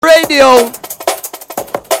Radio.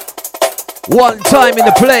 One time in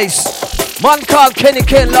the place. Man called Kenny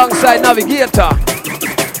Ken alongside Navigator.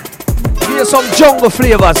 Here's some jungle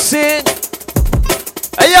flavor. See?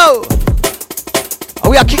 Hey yo! And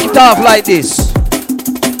we are kicking it off like this.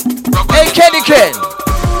 Hey Kenny Ken.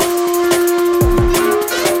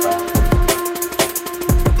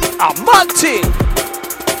 Monty.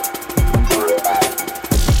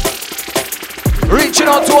 Reaching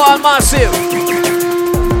out to all massive.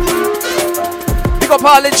 Big up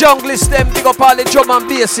all the junglists them, big up all the drum and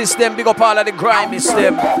bassists them, big up all of the grimists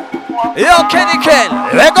them. Yo Kenny Ken,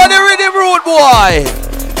 we're gonna rhythm rude boy.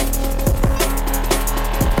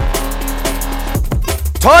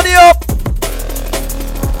 Turn it up.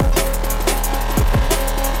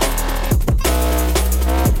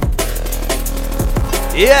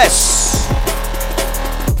 Yes.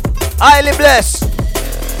 Highly blessed.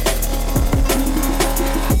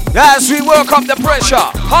 As we work up the pressure.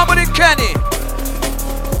 Harmony Kenny.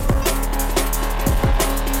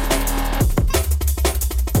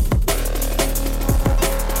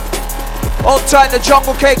 Outside the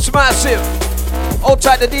Jungle Cakes massive.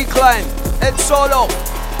 Outside the Decline. Ed Solo.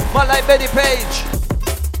 Man like Betty Page.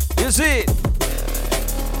 You see it?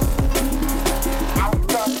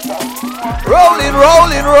 Rolling,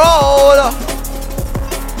 rolling, roll.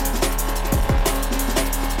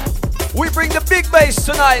 We bring the big bass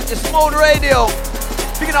tonight. It's Mode Radio.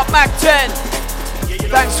 Picking up Mac 10.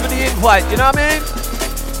 Thanks for the invite. You know what I mean?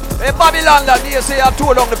 Hey, Bobby London, you say I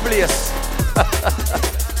tour along the place.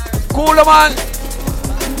 Cool, man.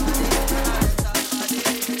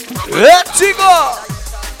 Let's go.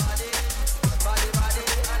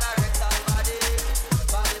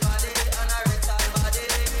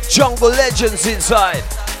 Jungle legends inside.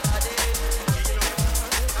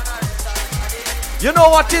 You know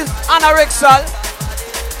what is anorexal?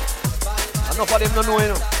 Enough of them don't know, you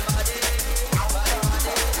know.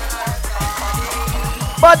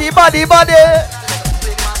 Body, body, body.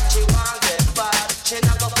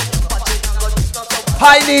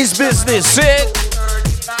 High knees business, see?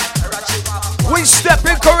 We step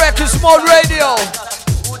in correct, it's Mode Radio.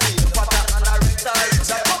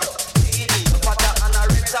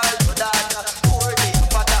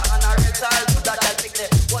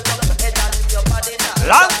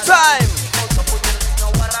 Long time.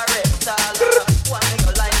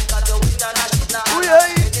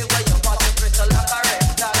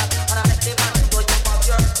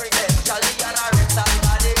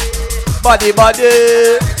 Body, body.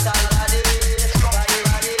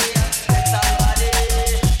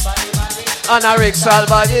 Anorexal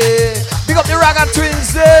body. Big up the Raga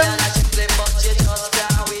twins them.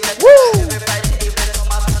 Woo!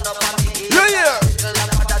 Yeah.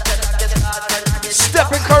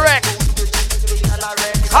 Stepping correct.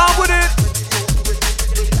 How with it?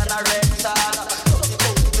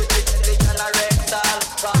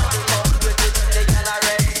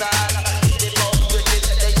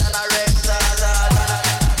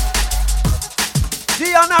 The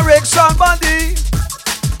anorexal body.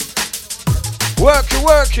 Worky,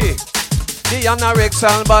 worky. The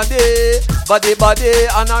anorexal body. Body, body.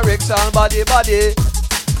 Anorexal body, body.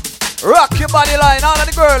 Rock your body line. All of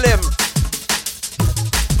the girl them.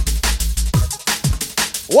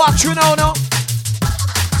 Watch you now, no?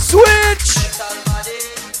 Switch!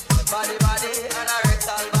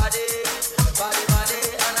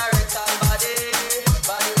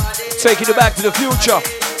 Taking you back to the future.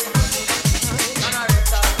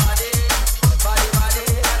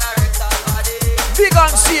 Big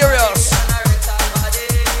and serious.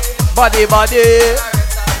 Body, body.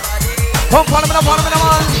 Come follow me, man.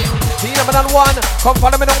 One, come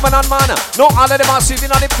follow me, man. No, all of them are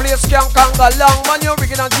sitting on the place, can't conquer long, man. You're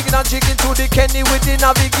rigging and jigging to the Kenny with the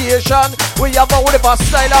navigation. We have a whatever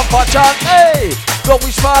style and fashion. Hey, go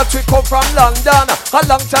which part we come from London. A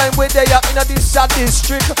long time we're there in a this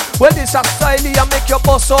district. Well, this a style and make your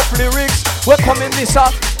boss up lyrics. We're coming,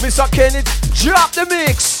 Mr. Kenny, drop the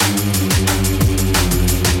mix.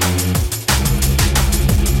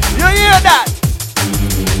 You hear that?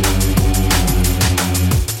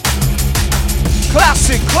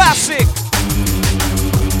 Classic, classic.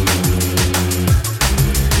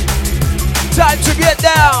 Time to get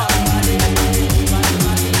down.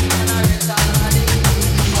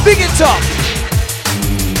 Big it up.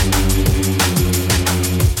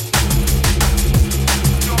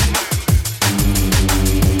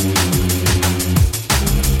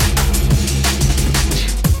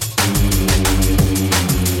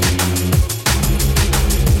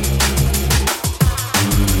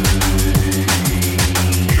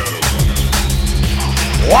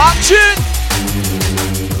 Watch it.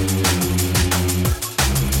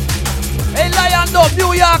 Stand up,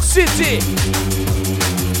 New York City.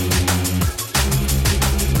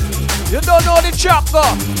 You don't know the chapter.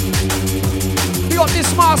 We got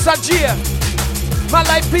this Master J. Man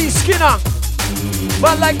like P. Skinner.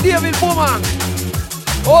 Man like David Bowman.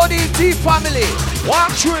 ODT family.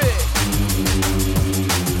 One tree.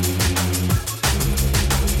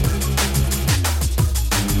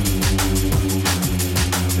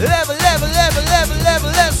 Level, level, level, level, level,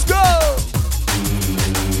 let's go!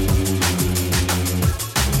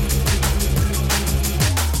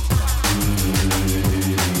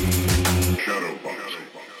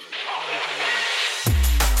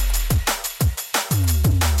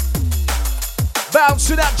 Bounce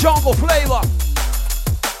to that jungle flavor.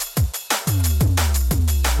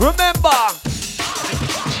 Remember,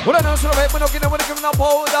 when I know we're not giving up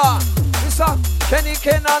powder. Kenny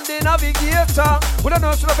Ken and the Navigator. We don't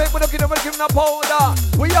know so we're not giving up powder.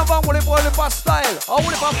 We have one with a style, or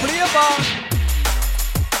with a flavor.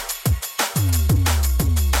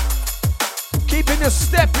 Keeping you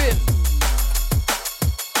stepping.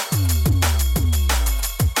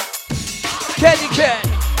 Kenny Ken.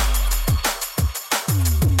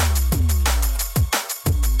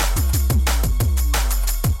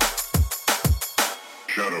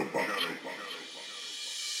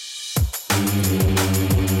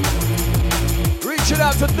 Reaching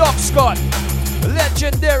out to Doc Scott,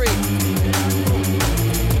 legendary.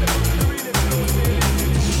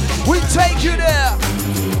 We take you there.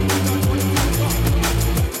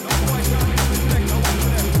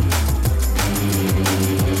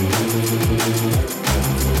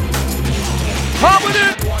 How with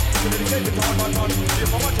it?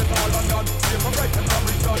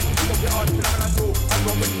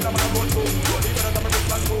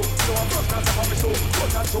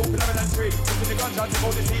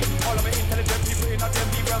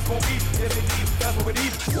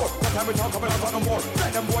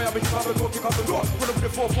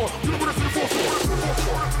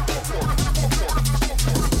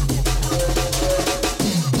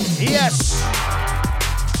 Yes.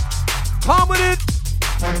 Come with it.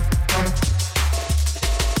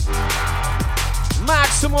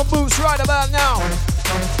 Maximum boost right about now.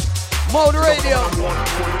 Mode Radio.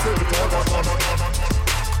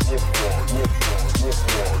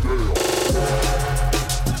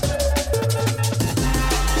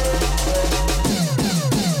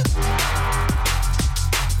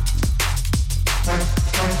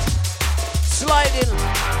 Sliding.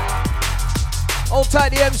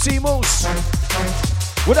 Outside the MC Moose.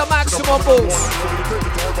 With a maximum boost.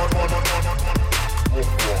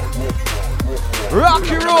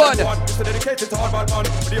 Rocky Road. Dedicated to all bad man.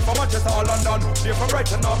 We're from Manchester or London. We're from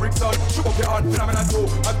Brighton or Brixton. Shook up your hand, phenomenon too.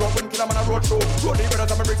 I grew up in Killamana Road show. Road the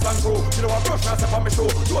brothers of my Brixton crew. You know I brush myself on my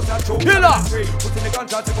show. Those that show. Killer. Putting the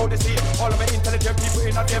gunshots about the scene. All of my intelligent people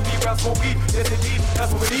in a DMV where I smoke weed. Yes indeed,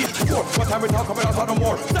 that's what we need. What time we talk about us no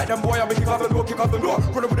more. Like them boy, I'm kick off the door, kick off the door.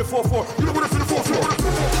 Run up with the 4-4. You know what it's in the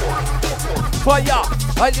 4-4. Fire,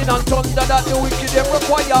 lightning and thunder that the wicked them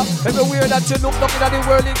require. Everywhere that you look, looking at the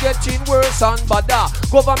world, it's getting worse and badder.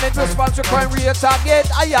 Government response to crime rate target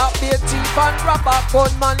higher. Bait thief and robber,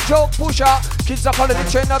 gunman, joke pusher. Kids are following the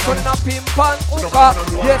trend, not turning a pimp and hooker.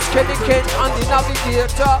 Yes, Kenny Ken and the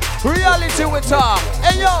Navigator. Reality with her.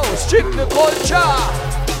 Hey yo, strictly culture.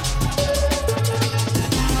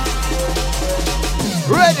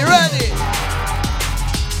 Ready, ready.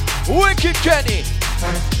 Wicked Kenny.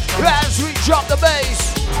 As we drop the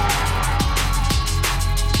bass.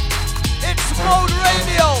 It's Mode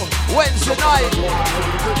Radio. Wednesday night.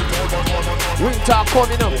 Winter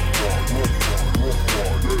coming up.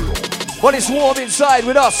 But it's warm inside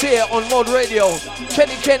with us here on Mode Radio.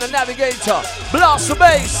 Kenny Ken and Navigator. Blast the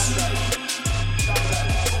bass.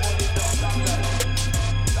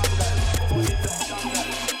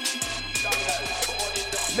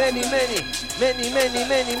 Many.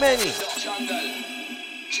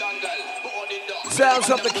 Sounds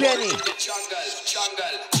of the Kenny.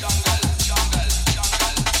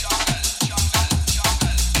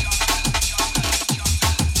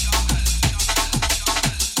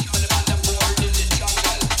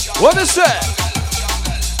 What is that?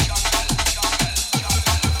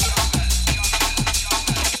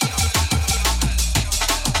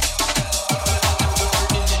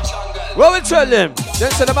 What we tell them?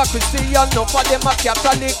 Then say the back with Christian, no for them a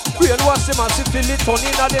Catholic. Brainwash them and syphilis, turn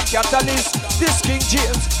in on them catalyst. This King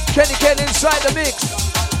James, Kenny Ken inside the mix.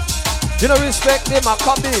 You know respect them a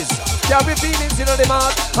copies. Carry feelings in them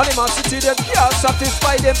heart. Animosity them can't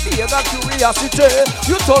satisfy them fear and curiosity.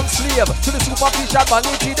 You turn slave to the superficial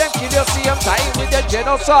vanity. Them kill your same time with the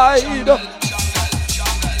genocide.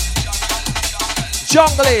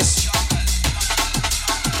 Junglist.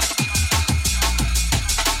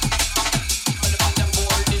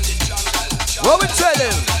 What we tell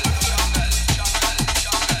him?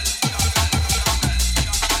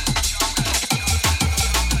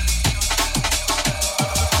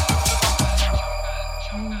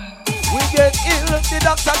 We get ill, the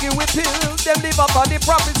doctor give we pill. Them live up on the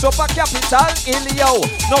profits up a capital ill, yo.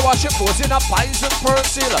 Now wash your clothes in a poison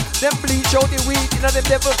persil. Them bleach out the weed in a the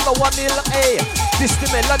devil flower nil, hey. This the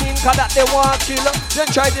melanin cause that they want kill. Then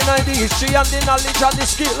try deny the history and the knowledge and the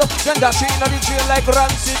skill. Then dash it in the jail like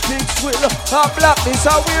rancid pig's will. A blackness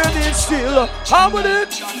a weirdness still. How with it?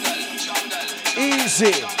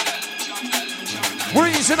 Easy.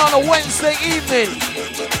 Breezing on a Wednesday evening.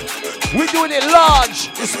 We're doing it large.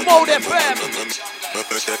 It's Mode FM.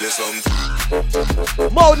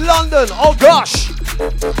 Mode London. Oh gosh.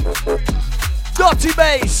 Dirty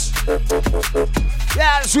bass.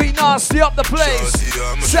 Yeah, sweet nasty up the place.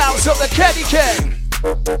 Sounds of the Kenny Ken.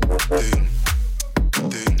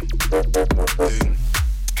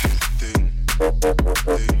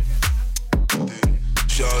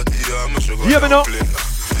 You ever know?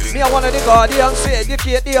 Me a one of the guardians to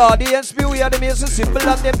educate the audience. Beware the mason simple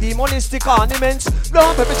and them demonistic ornaments.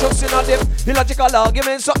 Don't pepper trust in them illogical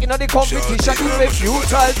arguments. So in the competition you make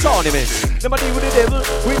futile tournaments. Them a deal with the devil,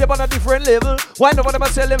 we them on a different level. Why nobody them a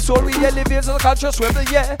sell them soul, we elevates on the conscious rebel,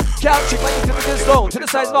 yeah. Can't trick my intelligence down to the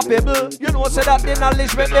size of a pebble. You know say that the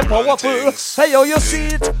knowledge make them powerful. Hey yo, you see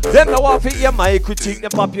it? Them now want to hear my critique. The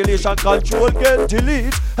population control get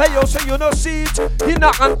delete. Hey yo, so you know see it? You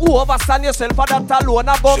not can overstand yourself for that alone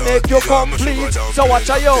about make you complete. So watch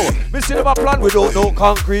a yo, me see them a plan without no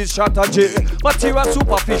concrete strategy. Material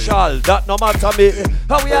superficial, that no matter me.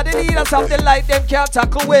 How we are the leaders of the light, them can't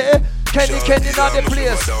tackle away. Kenny not the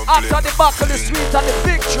place. After the buckle, the sweet and the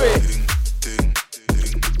victory.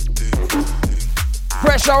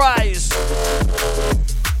 Pressurize.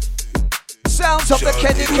 Sounds of the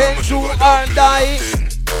Kenny Ken do and die.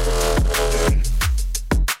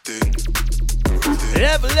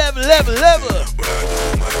 Level.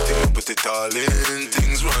 Put it all in,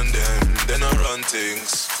 things run them, then I run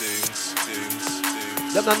things.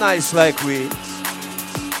 Them not nice like we.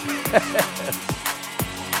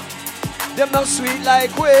 Them not sweet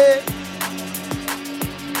like we.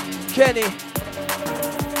 Kenny.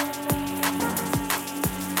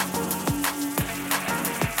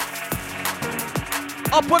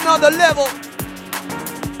 Up another level.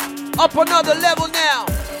 Up another level now.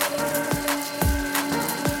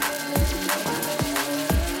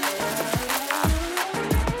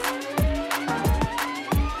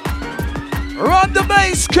 Run the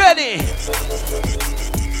bass, Kenny.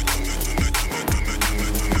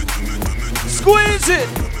 Squeeze it.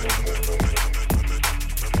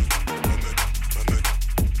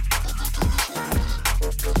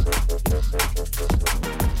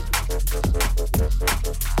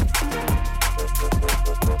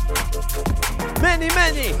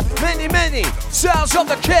 Many sounds of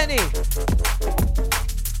the Kenny.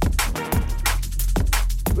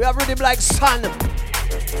 We have rhythm like sun.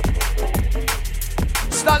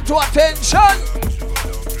 Stand to attention.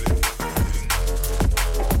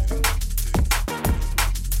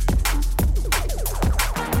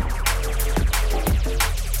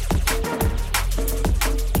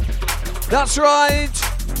 That's right.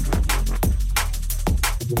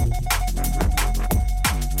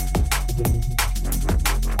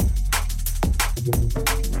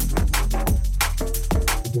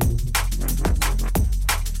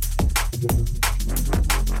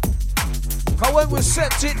 When we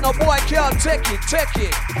set it, no boy can't take it.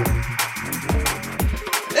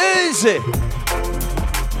 Easy.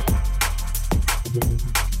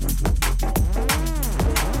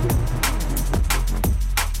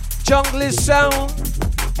 Jungle sound,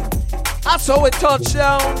 that's how we touch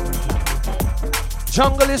down.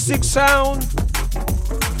 Jungleistic sound,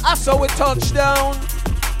 that's how we touch down.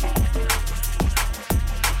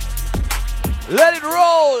 Let it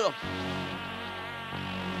roll.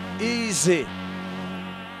 Easy.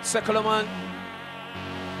 Secular man,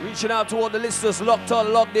 reaching out to all the listeners locked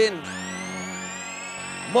on, logged in.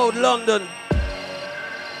 Mode London.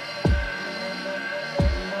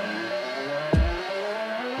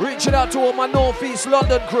 Reaching out to all my Northeast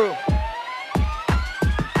London crew.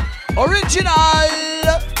 Original.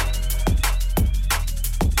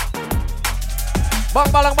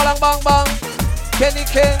 Bang, bang, bang, bang, bang. Kenny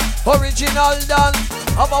Ken, original done.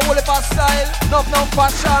 Have a whole heap of style, no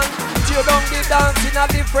fashion. You don't get dance in a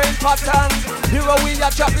different pattern. Here we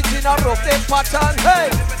are chop it in a rough dead pattern. Hey.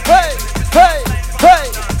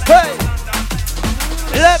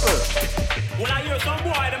 Level. When I hear some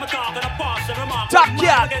boy, them talk and a pass and remark. Top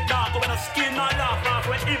cat.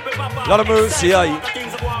 Lot of mercy, aye.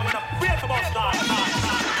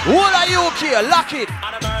 What are you here? Lock it.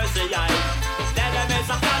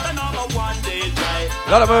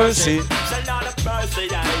 Lot of mercy.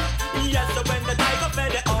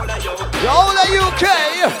 The whole of UK.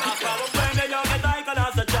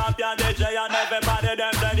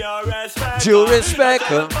 Due respect.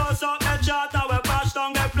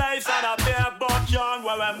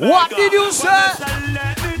 What did you say?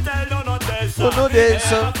 No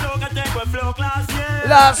this.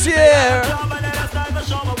 Last year.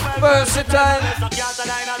 Versatile.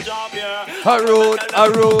 A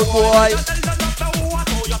road boy.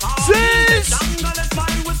 Sis.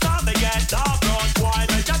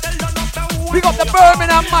 Big up the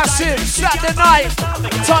Birmingham Massive, Saturday night,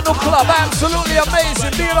 Tunnel Club, absolutely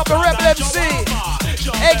amazing. Big up the Rebel MC,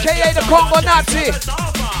 aka the Congo Nazi,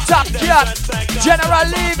 Top Cat, General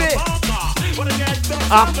Levy,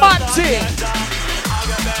 Amati.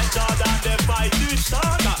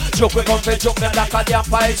 Joke we come for joke them like a damn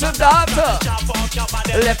poison daughter.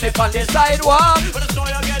 Left it on the sidewalk.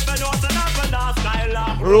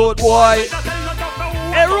 Road boy.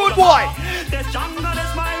 Hey, road boy.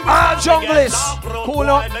 Ah, junglist. Cool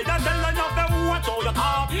up.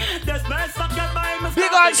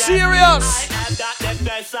 Big and serious.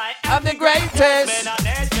 I'm the greatest.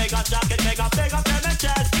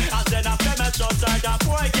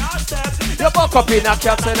 You buck up in a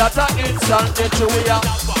castle that a instant Detroit.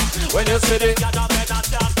 When you see it.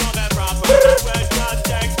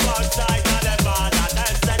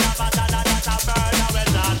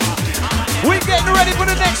 We getting ready for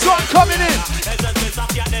the next one coming in.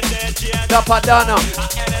 The Padana.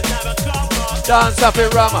 Dance up in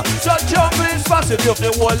Rama. So jungle is passive, you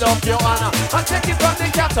feel hold up your honor. And take it from the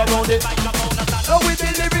cat around it. So with the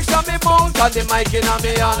lyrics on me mount and the mic in on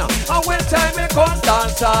me honor. And when time me come,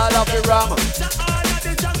 dance all up in Rama.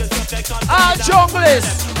 Ah,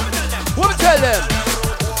 junglist. What we tell them?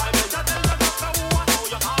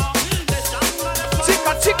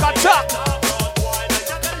 Ticka ticka tack.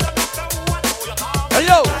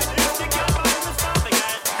 Hello.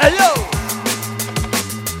 Hello.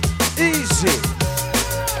 Easy.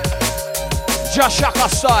 Jashaka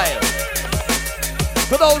style.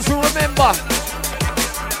 For those who remember,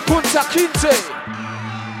 Kunta Kinte.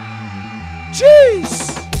 Jeez.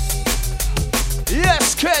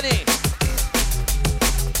 Yes, Kenny.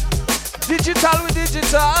 Digital with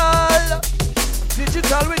digital.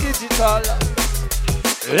 Digital with digital.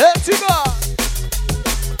 Let's go.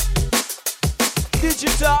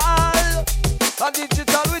 Digital. And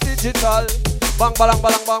digital with digital. Bang, bang,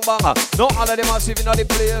 bang, bang, bang. No all of them massive in the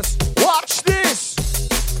place. Watch this.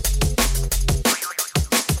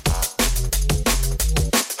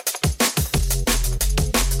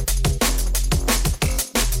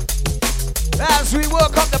 As we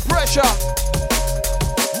work up the pressure,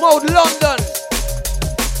 Mode London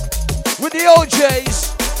with the OJs,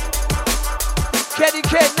 Kenny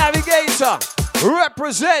K Navigator,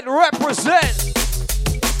 represent.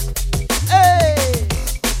 Hey,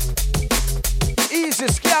 easy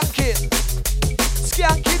skanking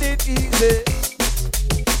it easy,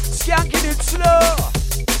 skanking it slow,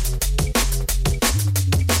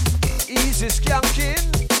 easy skanking.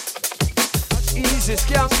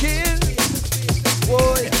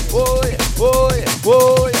 Boy.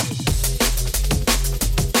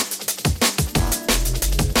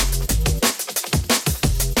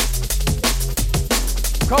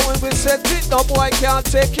 Come when we set it, no boy can't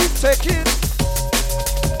take it.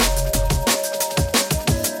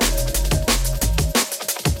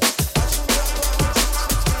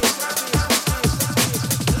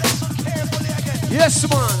 Yes,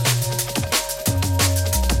 man.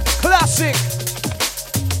 Classic.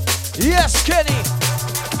 Yes, Kenny.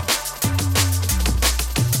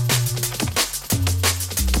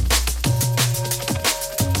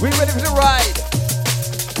 We ready for the ride.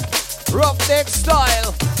 Rough neck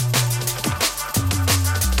style.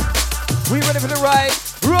 We ready for the ride.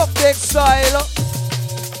 Rough neck style.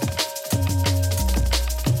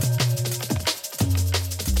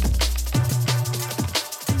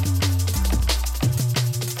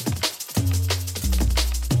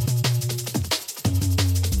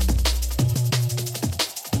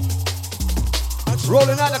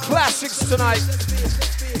 Rolling out the classics tonight.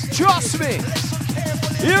 Trust me.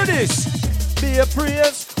 Hear this. Be a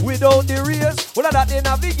praise without the race. Well, that the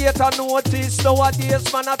navigator notice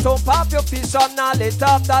nowadays. Man, I thump off your fist and now let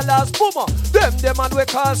off the last boomer. Them and we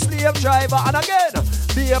call slave driver. And again,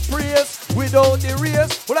 be a praise without the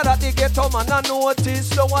race. Well, that they get on and I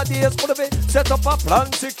notice nowadays. Put a set up a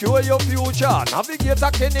plan, secure your future.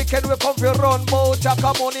 Navigator Kenny Ken we come for run bout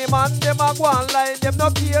Chaka money man. Them a go online, them no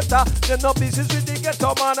cater. Them no business with the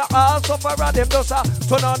ghetto man. All suffer them just a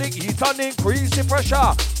turn on the heat and increase the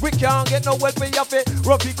pressure. We can't get no wealth, we have it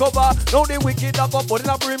roughy cover. Now the wicked a go burn in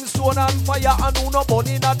a brimstone and fire. And who no burn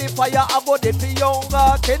in a the fire a go dead for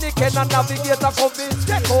younger. Kenny Ken and Navigator come in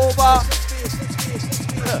take over.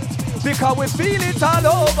 Because we feel it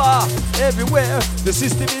all over, everywhere. The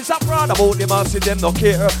system is a fraud about them and see them no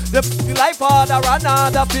care. The life harder and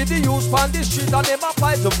harder for the youth on the street and them a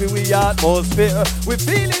fight up in the atmosphere. We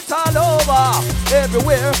feel it all over,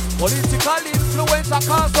 everywhere. Political influence a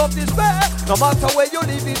cause of despair. No matter where you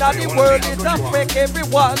live in the world, it affect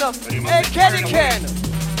everyone. Hey, Kenny Ken,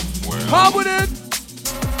 come with it.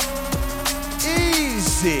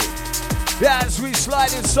 Easy. As we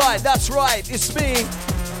slide inside, that's right, it's me.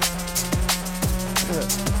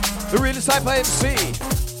 The real type of MC.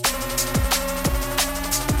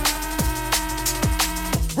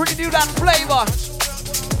 Bringing you that flavor.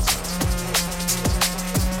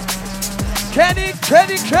 Kenny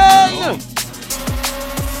Ken.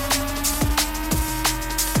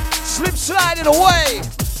 Slip sliding away.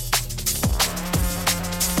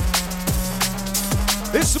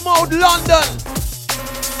 It's Mode London.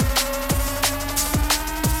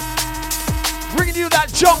 Bringing you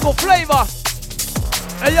that jungle flavor.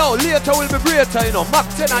 Hey yo, later will be greater, you know. Mac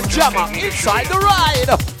 10 and Jammer inside the ride.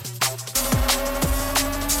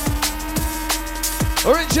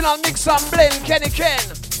 Original mix and blend, Kenny Ken.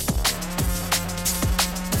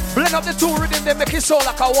 Blend up the two rhythm, they make it sound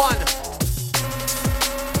like a one.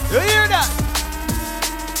 You hear that?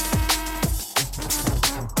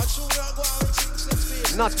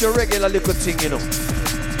 Not your regular little thing, you know.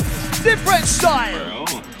 Different style.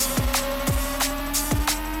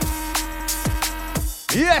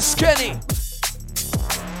 Yes, Kenny.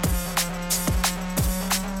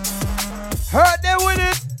 Heard them with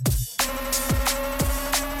it.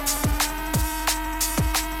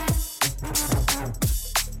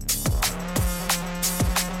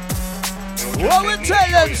 What we tell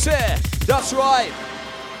them, say? That's right.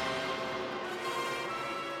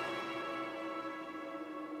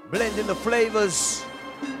 Blending the flavors.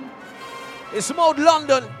 It's Mode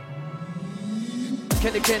London.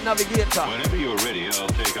 Kenny Ken Navigator. Whenever you're ready, I'll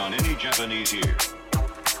take on any Japanese here.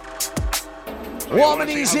 Warm and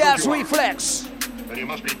easy as we flex. Then you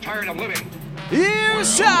must be tired of living. Here's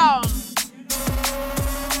sound.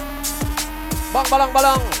 Bang balang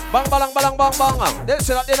balang, bang balang balang bang bang. They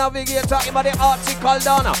say that the Navigator in the article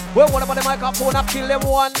down. We one about the microphone and kill them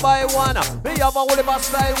one by one. We have a whole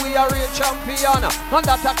style, we are real champion. And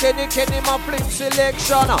that a Kenny man fling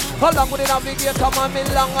selection. Along with the Navigator man, me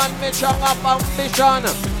long and me strong up ambition.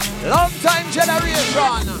 Long time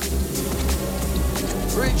generation.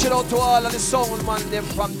 Reaching out to all of the sound man them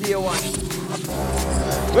from day one.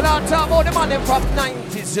 We're not talking about the man them from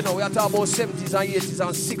 90s, you know. We're talking about 70s and 80s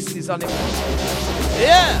and 60s and them.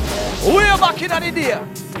 Yeah, we're back in the day.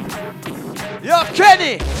 Yo,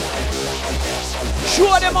 Kenny,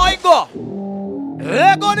 show them how it go.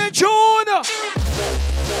 Let go the tune.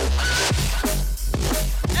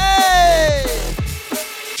 Hey,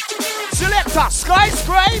 selector,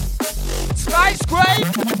 skyscrape.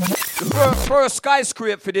 The first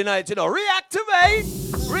skyscrape for the night, you know. Reactivate.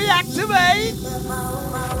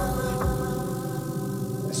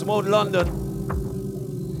 It's Mode London.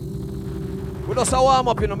 We just a warm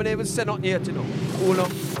up, you know. We never say nothing yet, you know. Cool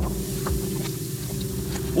on.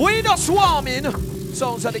 We just warming.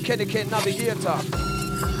 Sounds of the Kenny Ken Navigator.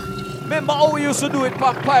 Remember how we used to do it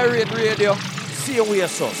on Pirate Radio? See you where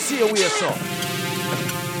so.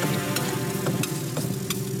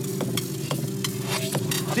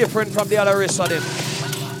 Different from the other rest of them.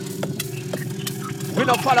 We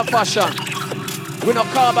no follow fashion. We no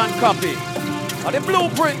carbon copy. And the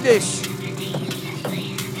blueprint this.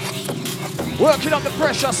 Working up the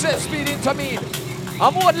pressure, set speed into me.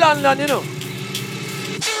 I'm Mode London, you know.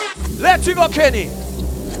 Let you go, Kenny.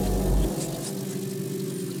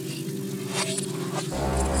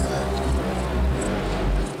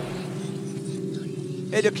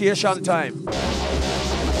 Education time.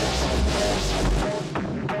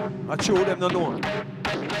 I show them no know.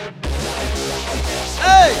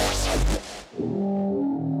 Hey!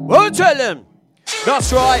 What tell them?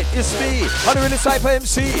 That's right, it's me, and the really Cypher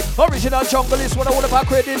MC. Original junglist with all of our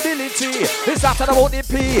credibility. It's not about the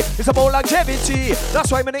P, it's about longevity.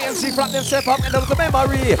 That's why many MC flat themselves up and out the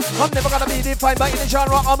memory. I'm never gonna be defined by any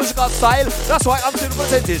genre or musical style. That's why I'm still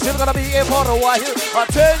presenting, still gonna be here for a while.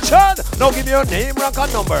 Attention! Now give me your name, rank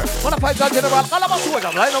and number. When I fight that general, all of us who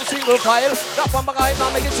are line up single file. That one guy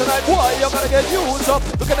now make it tonight, boy, you're gonna get used up.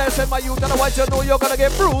 Look at that, send my youth, otherwise you know you're gonna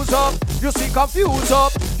get bruised up. You see confused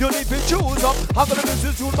up, you need to choose up. I'm gonna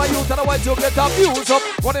misuse my youth, otherwise you'll get abused up.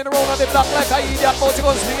 Running around on the block like I idiot, but you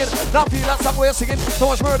go singing. Now feel that song we're singing. So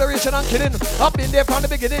much murderation and killing. I've been there from the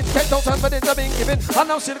beginning. 10,000 minutes I've been given.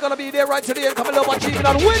 And I'm still gonna be there right to the end. Coming up, achieving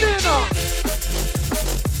and winning.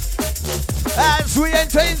 As we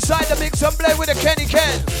enter inside the mix and play with the Kenny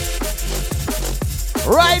Ken.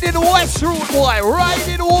 Riding west, rude boy.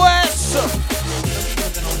 Riding west.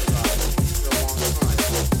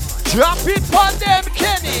 Drop it on them,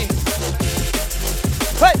 Kenny.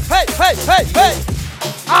 Hey, hey, hey, hey, hey.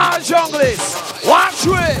 Our junglist. Watch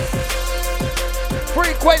it.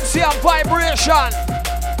 Frequency and vibration.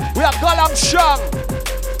 We are Gollum Shang.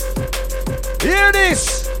 Hear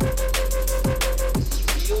this.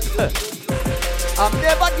 I'm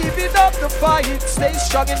never giving up the fight. Stay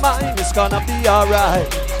strong in mind. It's gonna be alright.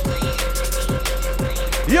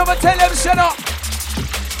 You ever tell them shut up?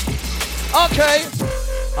 Okay.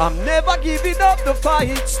 I'm never giving up the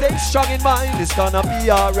fight. Stay strong in mind. It's gonna be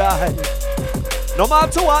alright. No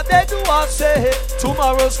matter what they do or say,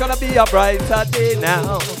 tomorrow's gonna be a brighter day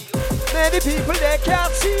now. Many people, they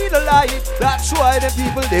can't see the light. That's why the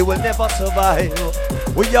people, they will never survive.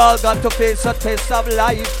 We all got to face a test of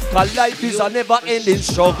life. Cause life is a never-ending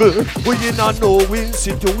struggle. We in a no-win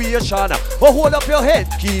situation. But hold up your head,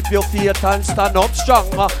 keep your faith and stand up strong.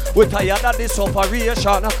 We're tired of this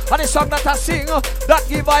operation. And the song that I sing, that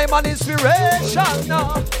give I man inspiration.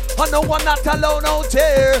 And no one not alone out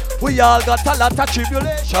here. We all got a lot of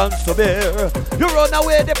tribulations to bear. You run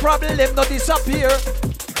away, the problem no disappear.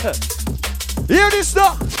 Hear this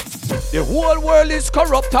now. The whole world is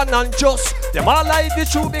corrupt and unjust. Them all like the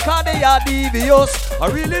truth because they are devious. I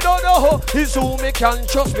really don't know is who me can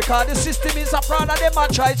trust, because the system is a fraud and them a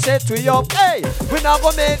try to set we up. Hey, we not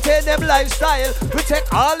gonna maintain them lifestyle. We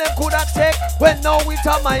take all them coulda take when now it's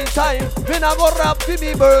a my time. We not gonna rap for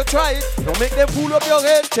me birthright. Don't make them fool up your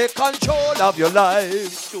head, take control of your life.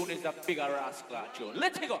 This tune is a bigger rascal tune.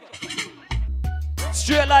 Let's go.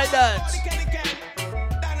 Straight like that.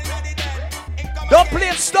 Don't play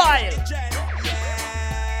it style.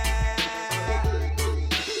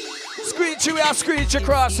 Screech you are screech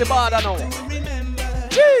across the border now.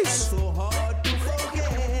 Jeez.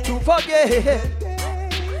 To forget.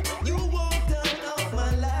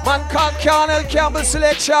 Man can't Colonel Campbell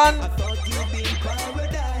selection.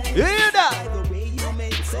 You hear that?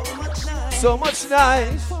 So much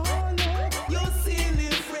nice.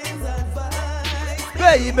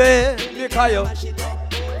 Baby, because you.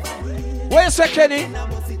 Where's the Kenny?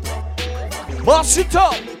 Boss it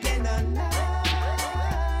up.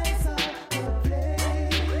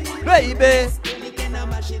 Baby.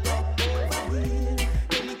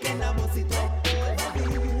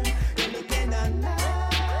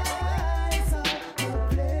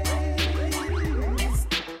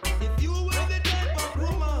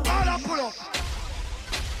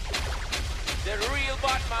 The real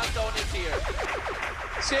Batman sound is here.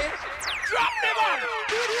 See? Drop them on!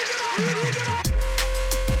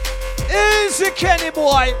 Easy, Kenny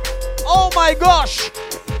boy. Oh my gosh.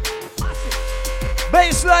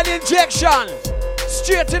 Baseline injection.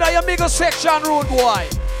 Straight in your bigger section, rude boy.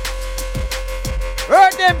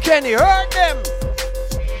 Hurt them, Kenny. Hurt them.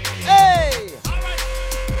 Hey.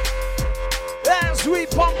 As we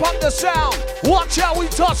pump up the sound. Watch how we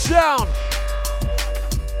touch down.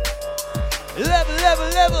 Level, level,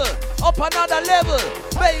 level. Up another level.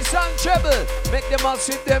 Bass and treble. Make them all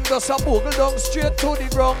sit them just a boogle down straight to the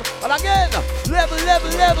ground. And again, level, level,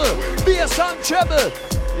 level. Bass and treble.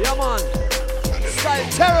 Yeah, man. Style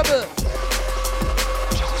terrible.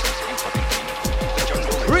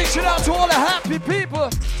 Reaching out to all the happy people.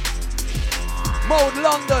 Mode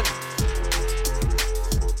London.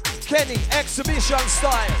 Kenny exhibition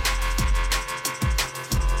style.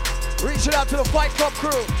 Reaching out to the Fight Club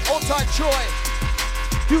crew. Outside Troy.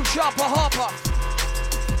 Hugh Sharper Harper.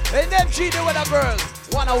 And them cheating with a girl.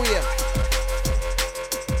 One away.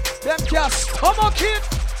 Them cast. Come on, kid.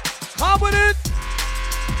 Come with it.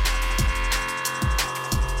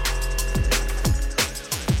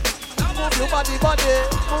 Move your body, body.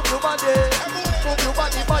 Move your body. Move your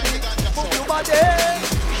body, body. Move your body.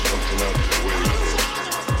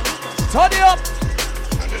 Turn it up.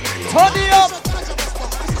 Turn it up.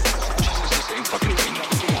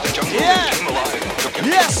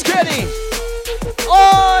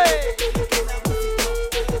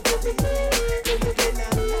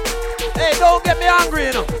 angry,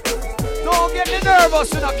 you know. Don't get me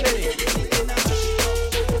nervous, you know, Kenny.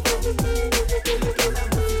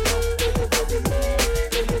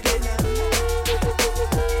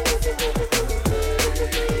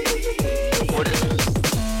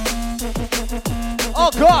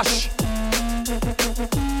 Oh gosh.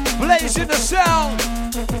 Blazing the sound.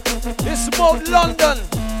 It's about London.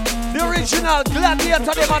 The original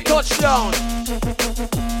gladiator, them a touchdown.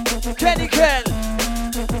 Kenny Ken.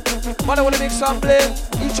 Man, I want to make some blame.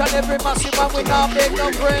 Each and every massive man we now make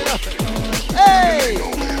no brain. Hey!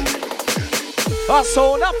 I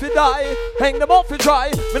saw nothing die, hang them up to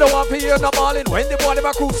dry. Me don't want to hear no bawling when the boy them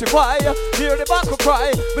a crucify. Hear the back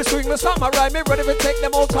cry, me swing me samurai. Me ready to take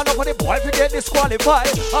them out, turn up on the boy to get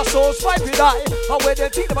disqualified. I saw spiky die, and when they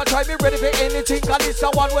think them a try, me ready for anything. And it's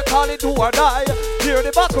the one we call it do or die. Hear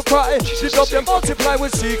the back cry, sit up and multiply. We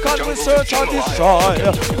seek and we search and destroy.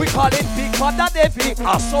 We call it big mother Devi,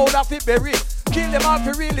 I saw that we bury. Kill them all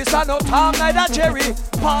for real, it's no time like that Jerry.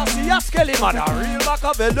 Passy a skelly man, a real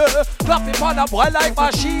Machiavelli. Clap it on a boy like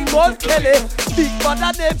Machine Gun Kelly. Big man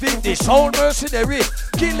and Navy, the soul mercenary.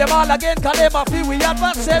 Kill them all again, cause them a feel we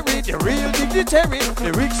adversary. The real dignitary,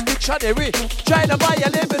 the Rick's dictionary. Trying to buy a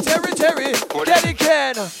little territory. Kenny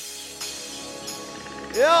Ken.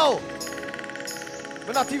 Yo.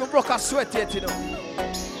 We're not even broke a sweat yet, you know.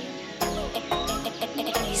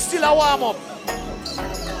 Still a warm up.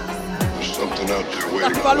 Something out there waiting.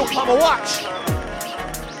 Not even look for my watch.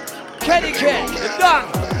 Kenny Ken, it's done.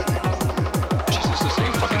 Jesus, the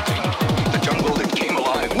same fucking thing. The jungle that came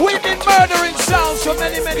alive. We've been murdering sounds for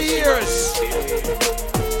many, many years.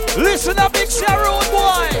 Listen up, big Sarah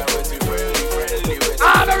boy.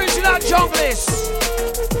 I'm original junglist.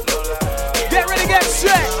 Get ready, get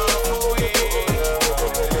set.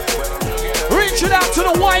 Reaching out to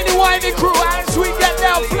the whiny crew as we get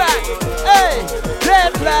down flat. Hey.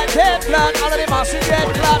 Dead flat, all of them are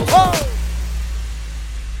dead flat. Oh!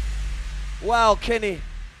 Wow, Kenny.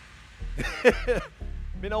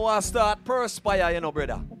 Me no want to start perspire, you know,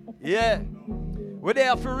 brother. Yeah. We're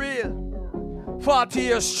there for real. 40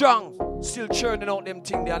 years strong. Still churning out them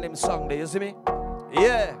thing there and them song there, you see me?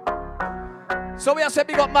 Yeah. So we have said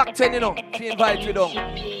big up Mac 10, you know, if you invite you down.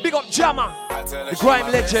 Big up Jammer, the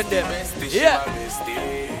grime legend them. Yeah.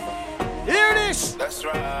 Hear this. That's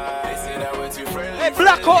right. Hey,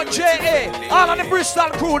 Blackout J.A. All of the Bristol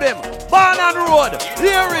crew them. Barnum Road.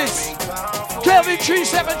 Here is Kelvin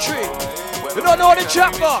 373. You don't know the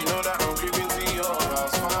chapter.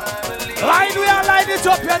 Line we are line it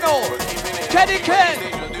up, you know. Kenny Ken,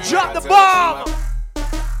 drop the bomb.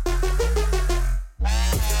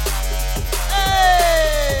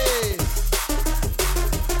 Hey.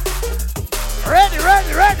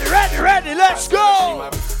 Ready. Let's go.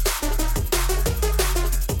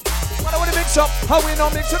 I wanna mix up, how we no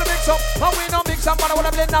mix to the mix up, how we no mix up, I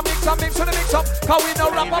wanna blend and mix to the mix up, how we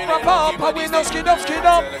no wrap up, how we no skin up,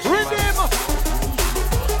 rhythm.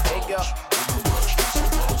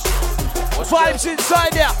 Vibes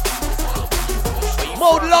inside there.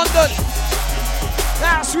 Mode London.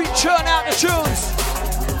 Now sweet churn out the tunes.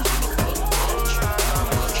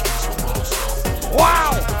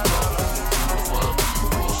 Wow.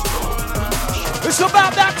 It's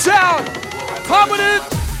about that town. Come with it.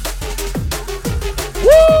 Woo!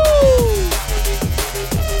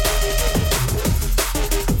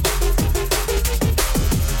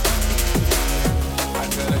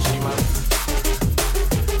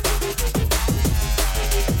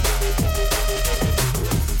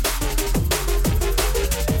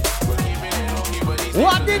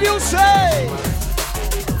 What did you say?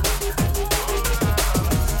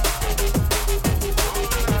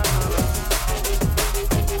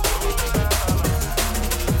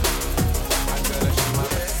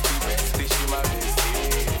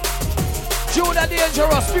 Judah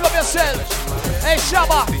Dangerous, pick up yourself. Hey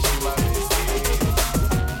Shabba.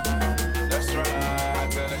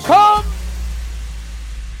 Come.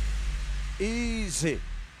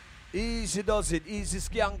 Easy does it. Easy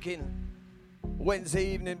skanking.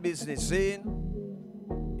 Wednesday evening business. Seeing?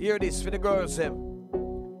 Hear this for the girls them.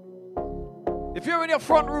 If you're in your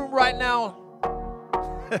front room right now,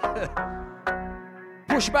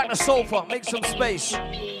 push back the sofa, make some space.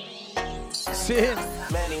 Seeing?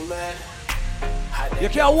 You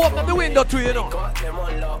can't walk up the window too, you know.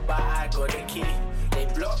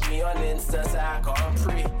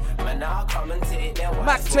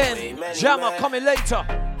 Mac 10, Jammer coming later.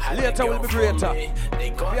 Later will be greater.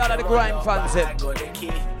 We are the grime fans then.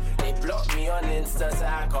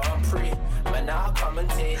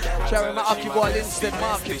 Carry my Occupy instant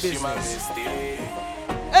market business.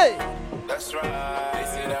 Hey! That's right. They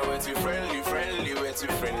say that we're too friendly, we're too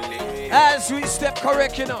friendly. As we step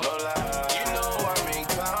correct, you know. No lie, you know I make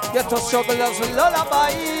time. Get us struggle as a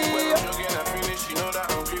lullaby.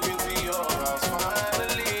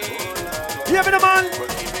 Yeah, me the man.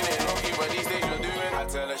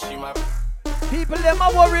 People them a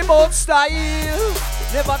worry about style.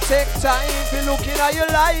 Never take time for looking at your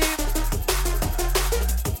life.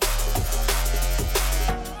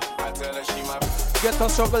 Get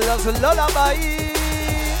us struggle as a lullaby.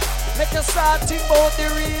 Make you start think about the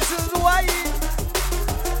reasons why.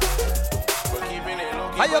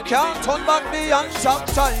 And you can't turn back the hands of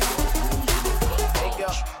time. Hey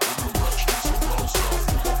girl,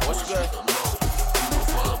 what's good?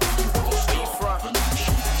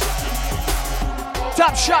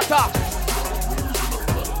 Top shotter.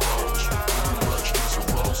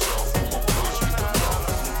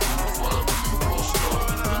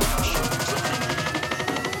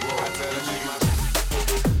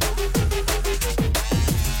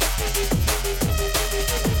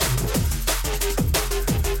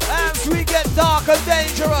 As we get dark and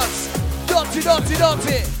dangerous, dirty, dirty,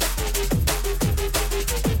 dirty.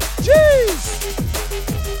 Jeez.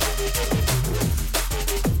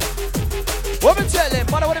 What we tell him,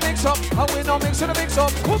 man, I want to mix up, and we not mix the mix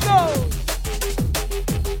up. Come on.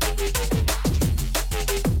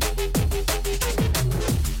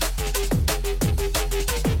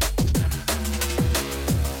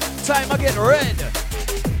 Time to get red.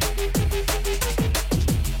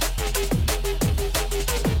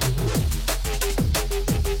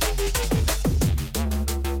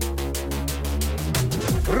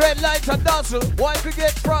 Red light and dazzle, why we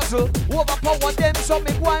get frazzle? Overpower them so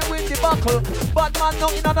make wine win the buckle. Bad man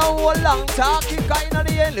not in a whole long talking, kind of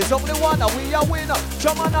the endless. Only one and we a winner.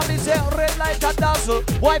 Shaman and me say red light and dazzle,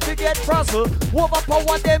 why we get frazzle?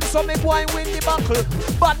 Overpower them so make wine win the buckle.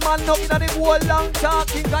 Bad man not in a whole long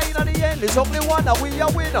talking, kind of the endless. Only one and we a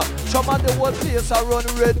winner. Shaman the whole place a run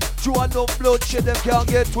red. Through enough bloodshed them can't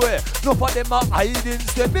get way. No for them a hide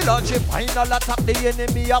instead. Me launch a final attack, the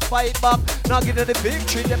enemy a fight back. Now give them the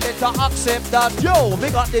victory, they better accept that. Yo, me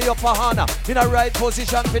got the upper hand in a right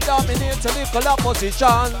position to dominate the little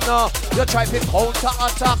opposition. You try to counter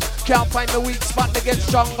attack, can't find the weak spot to get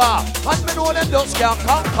stronger. And me know them just can't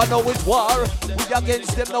conquer, now it's war. We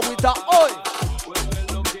against them now with a oi.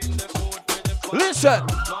 Listen.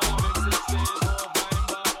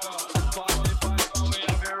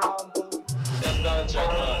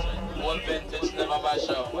 One vintage, never mash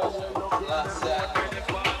up. Last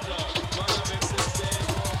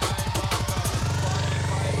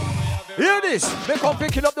Hear this, me come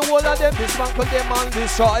picking up the whole of them, dismantle them and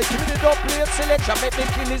destroy. Give me the double plate selection, make me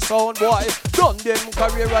kill his sound boy. Done them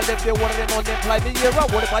career and left the one of them on them fly me here.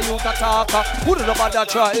 What if I use a talker? Wouldn't know about that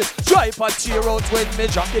try. Try for tear out when me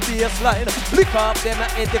drop the baseline. Lick up them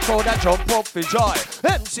and the crowd and jump up for joy.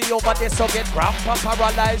 MC over there so get grandpa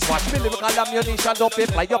paralyzed. Watch me lyrical ammunition up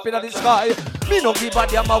and fly up in the sky. Me no give a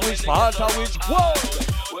damn a which part or which whoa.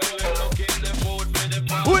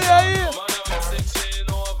 We are here.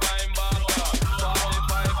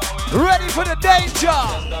 Ready for the danger.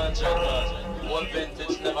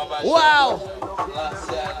 Wow.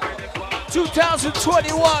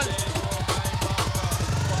 2021.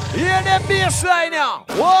 Hear that bass line now.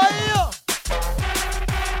 Why?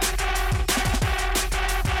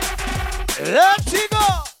 Let's go.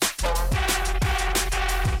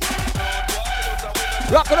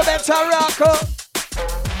 Rock the better rocker.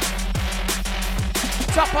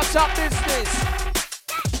 Top business.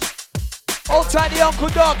 Outside the Uncle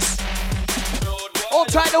Dogs.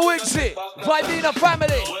 Outside the Wigsy. Vibe in a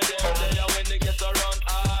family.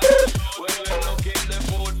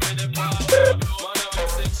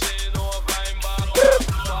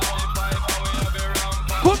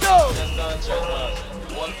 Good no.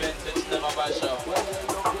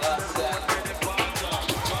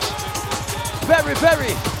 Very,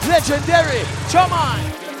 very legendary. Come on.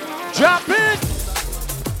 Drop it.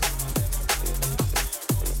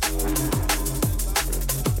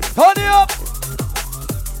 Turn it up.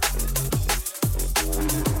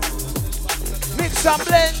 Mix and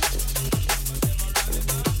blend.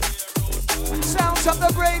 Sounds of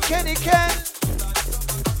the great Kenny Ken.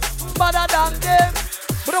 Better than them.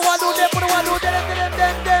 But I want to do them, but I want to do them.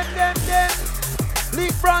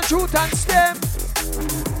 Leaf, branch, root and stem.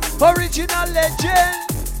 Original legend.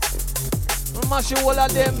 Mash the whole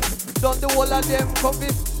of them. Done the whole of them. Come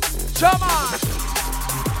with Shaman.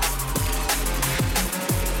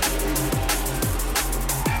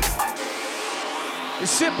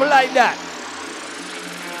 It's simple like that.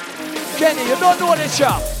 Kenny, you don't know the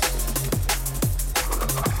shop.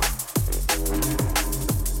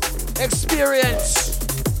 Experience.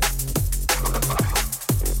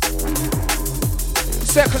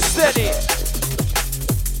 Second steady.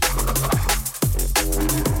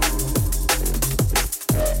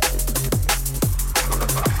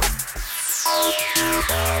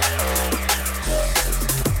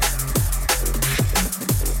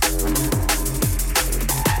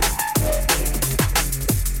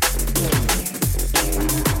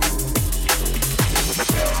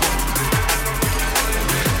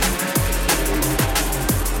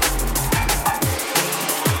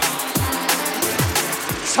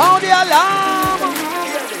 Sound the alarm.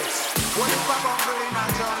 Hear this. What if I bungle in a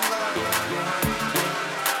jungle?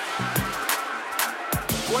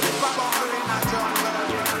 What if I bungle in a jungle?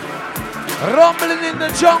 Rumbling in the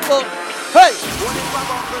jungle. Hey. What if I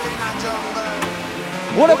bungle in a jungle?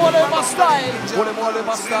 What about my style? What about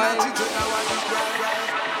my style?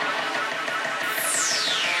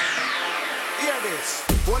 Hear this.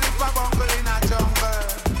 What if I bungle in a jungle?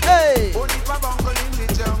 Hey. What if I bungle in the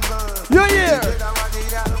jungle? You hear?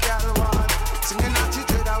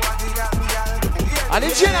 And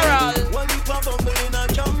in general, What if I bungle in a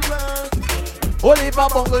jungle? only if I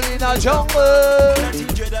bungle in a jungle. Natty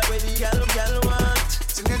dread where the girl want.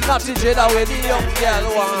 Not the dread where the young girl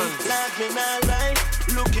want. Like me not lie,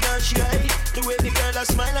 looking at she eye. The way the girl a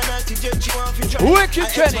smile and natty dread she want to try. Wicked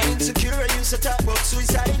Kenny. I insecure, I used to talk about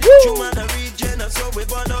suicide. Woo. You wanna region and so we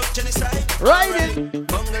burn out genocide. Riding.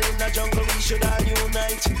 Bungle in the jungle, we should all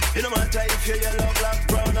unite. It no matter if you're yellow, black,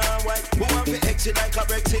 brown or white. Who want to exit like a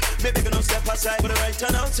Brexit? Maybe gonna step aside, but the right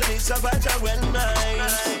turn out to this survive well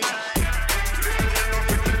nice.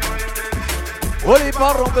 Only if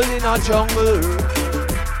I rumble in a jungle.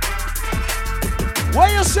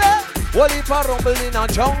 What you say? Only if I rumble in a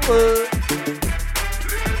jungle.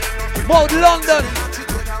 Mount London.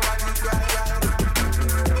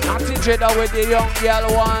 Nothing dreader with the young girl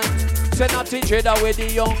want. Say nothing dreader with the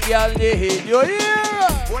young girl need. You hear?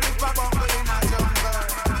 What if I bungle in a jungle?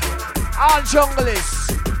 All junglists.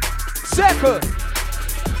 Second.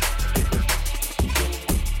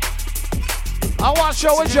 I want to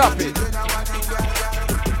show we drop it.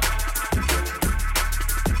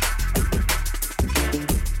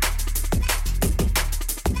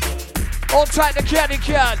 Outside the Caddy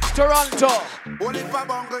Cat, Toronto. What if I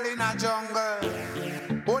bungle in a jungle?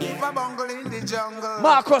 What if I bungle in the jungle?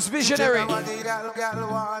 Marcus Visionary.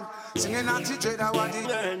 Singing at the dread what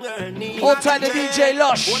the Outside the DJ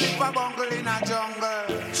Lush. What if I bungle in a jungle?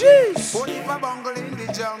 Jeez. What if I bungle in the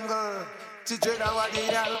jungle?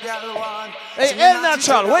 Hey, El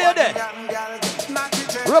Natural, where you there?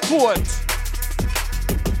 Report.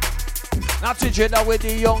 Nothing dreader with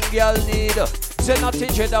the young girl need. Say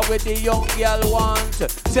nothing dreader with the young girl want.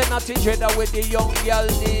 Say nothing dreader with the young girl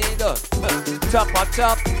need. Top a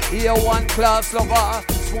top, here one class lover.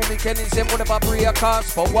 Smoothie Kenny say whatever bring a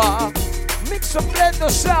cause for war. Mix and blend the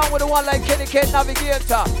sound with the one like Kenny Ken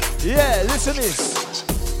Navigator. Yeah, listen this.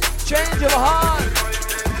 Change of heart.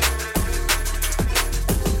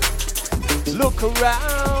 Look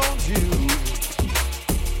around you.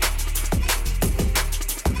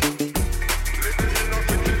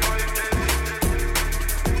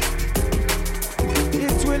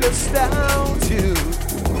 It will astound you.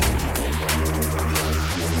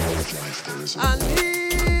 I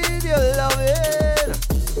need your loving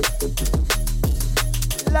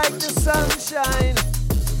like the sunshine.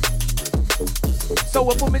 So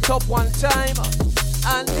we boom it up one time.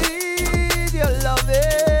 I need your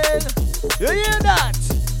loving. You hear that?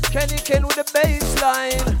 Kenny Ken with the bass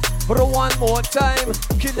line. For one more time,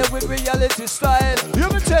 kill them with reality style. You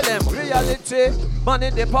me tell them, reality, man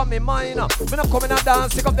in the on me mind. Me not coming and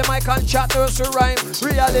dance, stick up the mic and chat, there's a rhyme.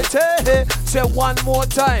 Reality, say one more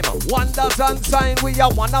time. One dozen sign, we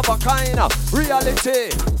are one of a kind.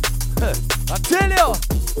 Reality, I tell you.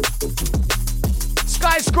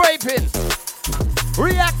 Skyscraping,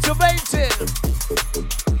 reactivating.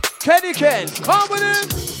 Kenny Ken, come with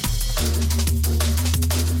it.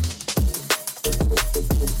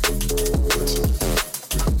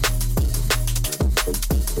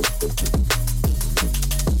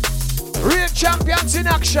 Real champions in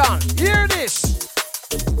action. Hear this.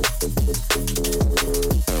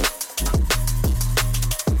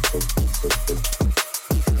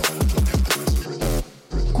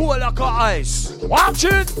 Cool like a ice. Watch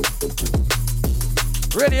it.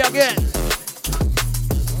 Ready again.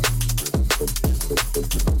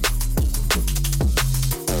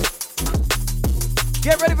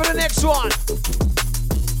 Get ready for the next one.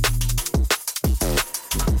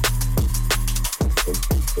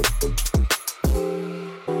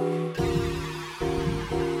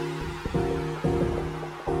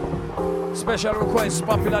 Special request,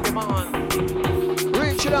 popular demand.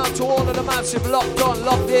 Reaching out to all of the massive locked on,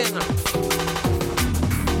 locked in.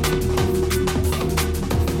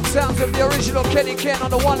 Sounds of the original Kenny Ken on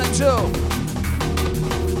the 1 and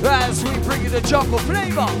 2. As we bring you the jungle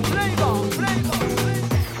flavor.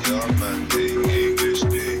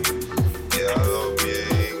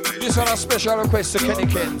 This one a special request to Kenny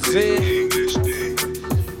Ken. See?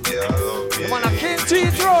 Come on, a King T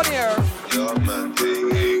throne here.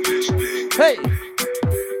 Hey!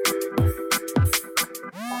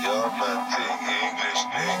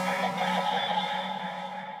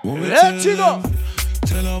 Let you go!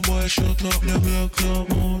 Tell a boy shut up your black club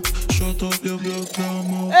mouth. Shut up your black club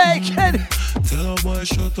mouth. Hey, Kenny! Tell a boy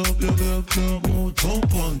shut up your black club mouth.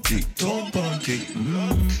 Thump on kick. Tell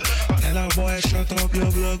a boy shut up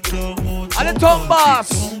your black club mouth. And the thump boss!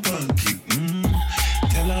 Thump on kick.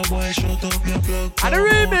 Tell a boy shut up your black club And the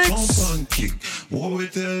remix! Thump on kick. What we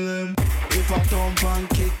tell them? If I thump and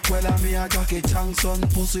kick, well I me a Jackie Chan son.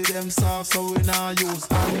 Pussy them soft so we nah use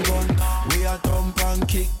handgun. We a thump and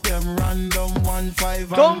kick them random 1-5.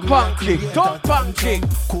 Thump and kick.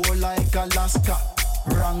 Cool like Alaska.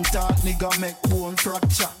 Wrong talk nigga make bone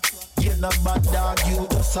fracture. You no bad dog, you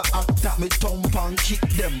just a actor. Me thump and kick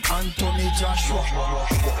them, Anthony Joshua.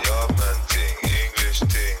 Yeah man thing, English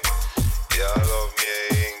thing. Yeah, I love me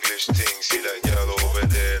English thing. See that girl over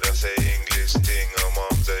there, that's a English thing. Her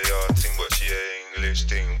mom say yeah thing, but she a English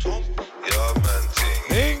thing. Yeah man thing,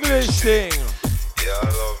 English thing. Yeah, I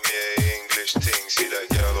love me English thing. See that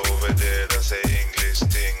girl over there, that's a English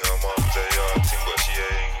thing. Her mom say yeah thing, but she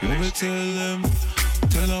a English thing.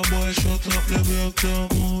 Tell a boy shut up your black club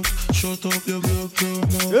mouth. Shut up your black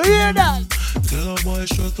club mouth. You hear that? Tell a boy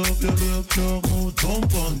shut up your black club mouth.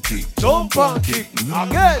 Thump and kick.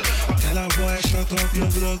 Again. Tell a boy shut up your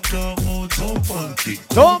black club mouth.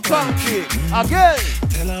 Thump and kick. Again.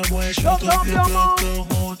 Tell a boy shut up your black club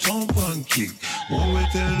mouth. Thump and kick. What we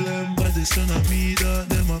tell them, but the son of me that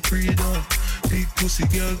them a pre-done. Big pussy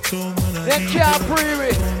girl come and I They can't breathe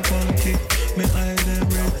it. Thump and kick. Me eye them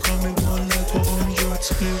red coming one like 100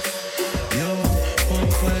 split. Yo,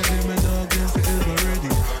 1-5 in my dog them forever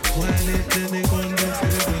ready. While it then they gun them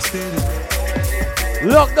forever steady.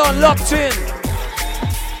 Locked on, locked in.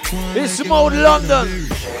 It's Mode London.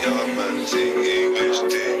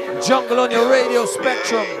 Jungle on your radio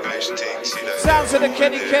spectrum. Sounds of the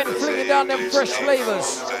Kenny Ken flinging down them fresh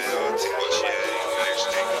flavors.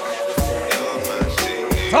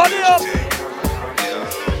 Turn it up.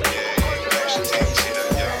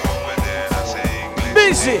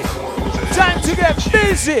 Busy. Time to get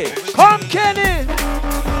busy. Come, Kenny.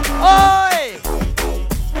 Oi.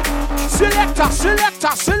 Selector.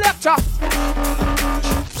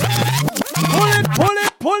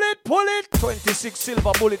 Pull it. 26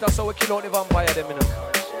 silver bullet, that's how we kill out the vampire them, you know.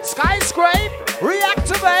 Skyscrape,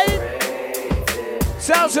 reactivate.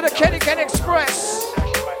 Sounds of the Kenny Ken Express.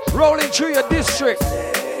 Rolling through your district.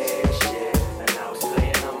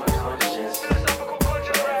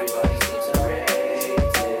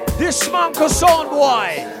 This man called Sound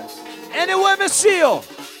Boy. Anywhere me see you,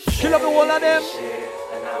 kill up the whole of them.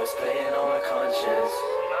 And now it's playing on my conscience.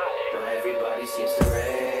 But everybody seems to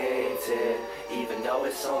rate it, even though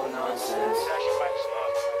it's so nonsense.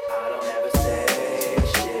 I don't ever say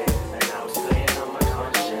shit, and now it's playing on my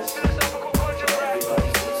conscience. But everybody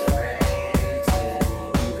seems to rate it,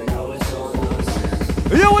 even though it's so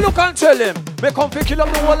nonsense. You will look and tell him. Me come fi kill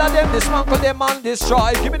up the whole of them, dismantle them and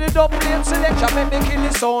destroy. Give me the double plane selection, make me kill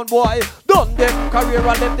the Sound Boy. Done them career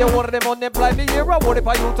and them, they want them on them blind. Me hear a word if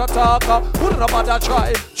I you to talk, wouldn't bother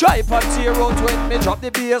try. Try for 0 when me drop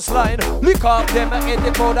the bass line. Lick off them and get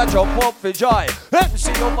the crowd a jump up for joy.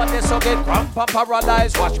 MC over there so get cramp and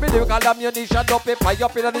paralyzed. Watch me lyrical ammunition up it fly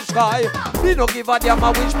up in the sky. Me no give a damn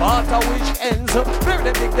a which part or which ends. Bury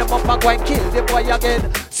them, dig them up and go and kill the boy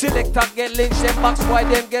again. Selector get lynch them box, why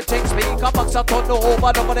them get things. Speaker box a turn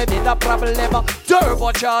over, nobody need a problem.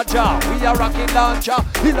 Turbocharger, we are rocket launcher.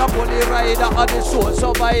 In a bully rider and the soul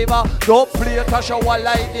survivor. Don't play a show while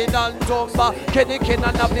lightning and tumba. Kenny Ken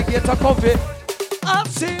and Navigator coffee. I've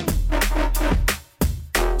seen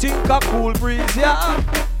think a cool breeze, yeah.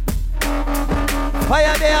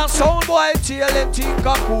 Fire there, Sound Boy, tail and think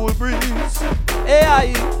a cool breeze. Hey,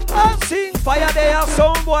 I've seen fire there,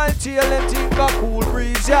 Sound Boy, tail and think a cool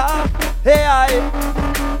breeze, yeah. Hey,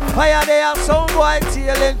 fire there, Sound Boy,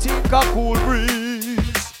 tail and think a cool breeze.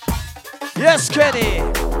 Yes, Kenny.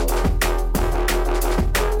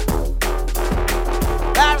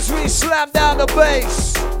 As we slam down the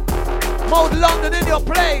bass, Mode London in your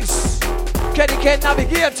place. Kenny Ken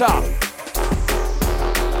Navigator.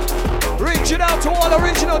 Reaching out to all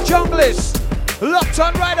original junglers. Locked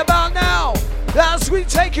on right about now. As we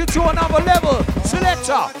take you to another level.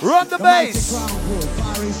 Selector, run the bass.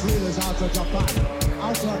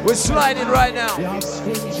 We're sliding right now.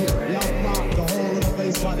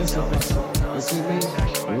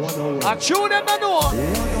 I tune them the door.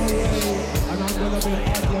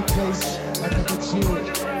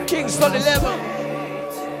 Kingston 11.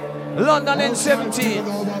 London N17.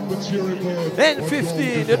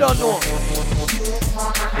 N15, you don't know.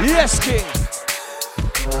 Yes, King.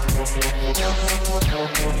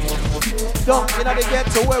 Down in the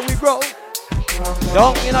ghetto where we grow.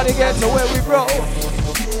 Down in the ghetto where we grow.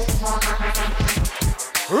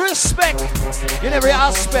 Respect in every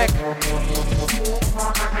aspect.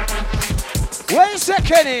 Where is that,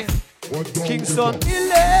 Kenny? Kingston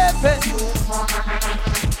 11.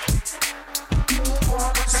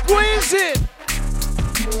 Squeeze it.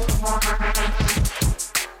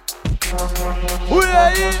 We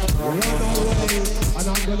are here. And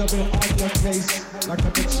I'm gonna be on your face like a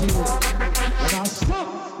material. And I'll stop.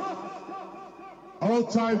 All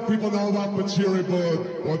time people know about material,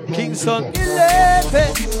 but Kingston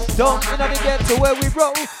 11. Down in the ghetto where we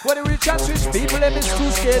grow. Where the rich and rich people them is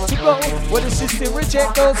too scared to go. Where the system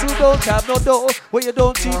reject those who don't have no dough. Where you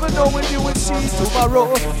don't even know when you will see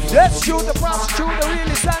tomorrow. Let's shoot the prostitute, they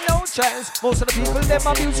really stand no chance. Most of the people them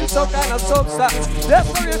abusing some kind of substance.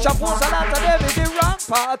 Desperation force a lot of them in the wrong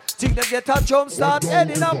path. Think they get a jump start,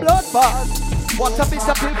 heading a bloodbath. What a bit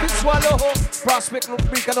of pill to swallow. Prospect look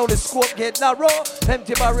big and all the scope get narrow.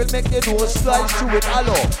 Empty barrel make the nose slice through it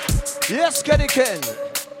hollow. Yes, Kenny Ken.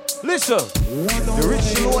 Listen. The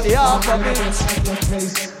rich know the alphabet.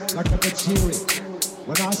 Like a material.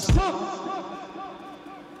 When I stop.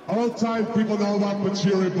 All time people know about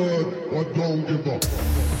material, but don't give up.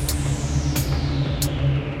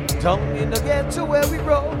 Down in the ghetto where we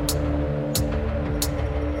grow.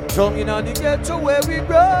 Down in the ghetto where we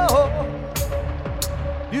grow.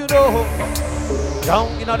 You know, down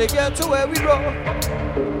in the ghetto where we grow.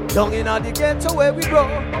 Down in the ghetto where we grow.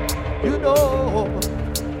 You know,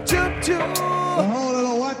 choo choo. The whole of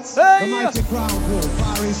the what? Hey. The mighty crown group,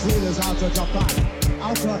 Far East Readers out of Japan.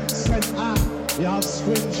 Out of St. Anne, you have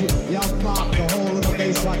Stringy, you have Mark, the whole of the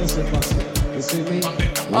bass like this. You see me?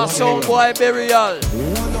 A sound boy burial.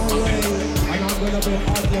 One away, and I'm gonna be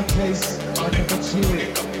on your case like a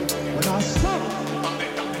material. When I stop.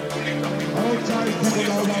 All time people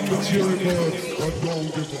know about material, but don't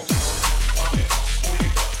give up.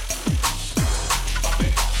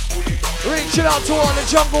 Reaching out to all the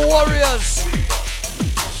jungle warriors.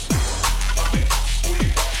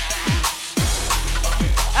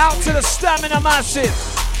 Out to the stamina massive.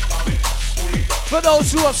 For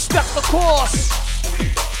those who have stuck the course.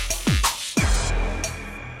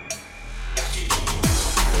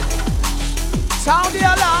 Sound the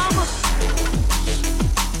alarm.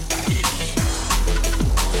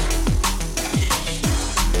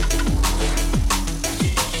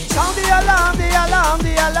 Sound the alarm, the alarm,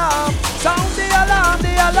 the alarm. Sound the alarm,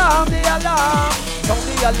 the alarm, the alarm. Sound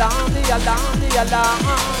the alarm, the alarm, the alarm.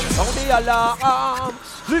 Sound the alarm.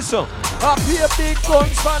 Listen, I hear big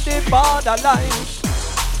guns from the borderline.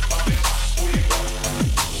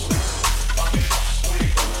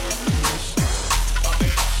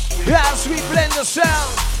 As we blend the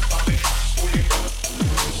sound.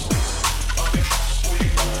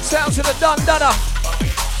 Sounds of the Dundada.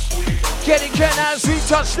 Kenny Ken as we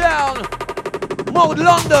touch down. Mode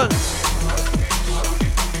London.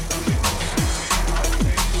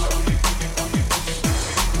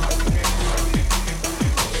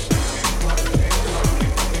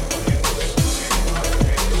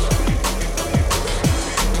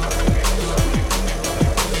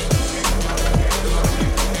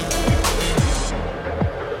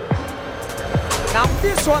 Now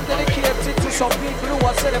this one dedicated to some people who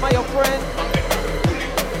are saying, am I your friend?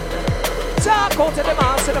 Talk out to them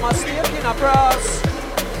and say them a snake in a grass.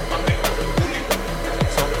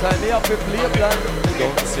 Sometimes they have to play blind, they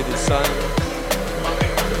don't see the sign.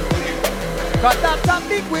 Cause that's a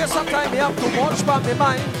big way, sometimes they have too much from the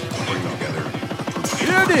mind.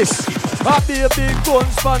 Hear this, I be a big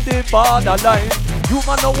guns from the borderline. You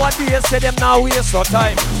man nowadays say them now waste no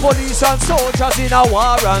time. Police and soldiers in a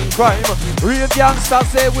war and crime. Real gangsters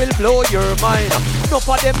they will blow your mind. Enough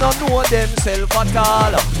of them don't know themselves at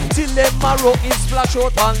all. Till them marrow is splash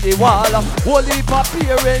out on the wall. Whole heap of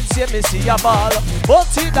parents yeah me see a ball. But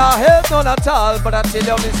it a help none at all. But I tell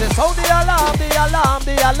you me say sound the alarm, the alarm,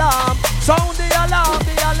 the alarm. Sound the alarm,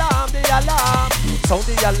 the alarm, the alarm. Sound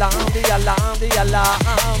the alarm, the alarm, the alarm.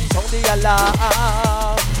 Sound the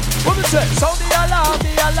alarm. What we say? Sound the alarm,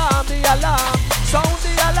 the alarm, the alarm. Sound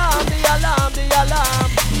the alarm, the alarm, the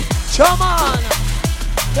alarm. Come on.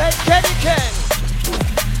 Let Kenny Ken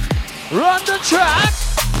run the track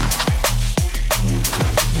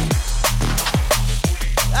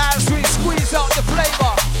as we squeeze out the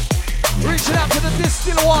flavor, reaching out to the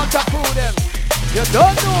distilled water crew them. You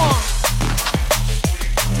don't know.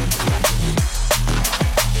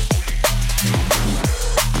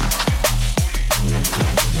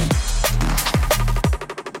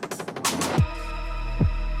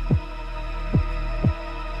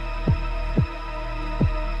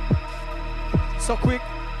 So quick.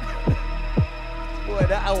 Boy,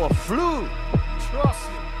 that hour flew. Trust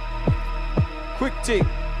me. Quick thing.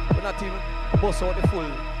 We're not even bust out the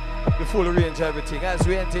full range of everything. As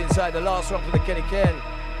we enter inside the last round for the Kenny Ken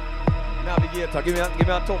Navigator. Give me a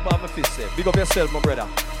top of my fist there. Big up yourself, my brother.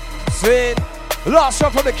 Sweet. Last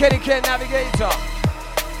round for the Kenny Ken Navigator.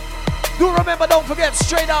 Do remember, don't forget,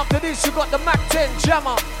 straight after this, you got the Mac 10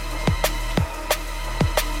 Jammer.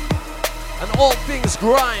 And all things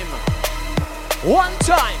grime. One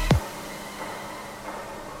time.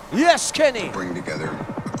 Yes, Kenny. Bring together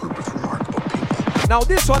a group of remarkable people. Now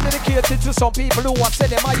this one dedicated to some people who want to say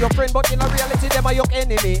them are your friend, but in reality them are your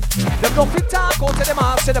enemy. Them don't fit talk out to them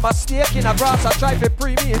and say them a snake in a grass and try to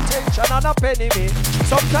pre me intention and a penny me.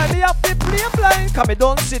 Sometimes me have to play blind, cause me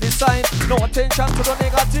don't see the sign. No attention to the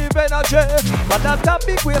negative energy. But that's a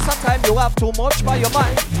big waste of time, you have too much by your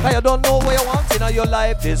mind. Cause you don't know what you want in your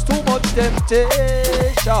life, there's too much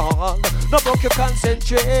temptation. No broke your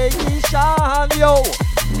concentration, yo.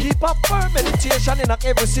 Keep up firm meditation in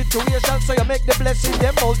every situation, so you make the blessing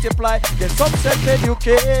them multiply. Get some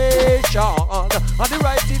self-education and the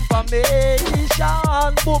right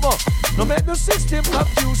information. Boom. No make the system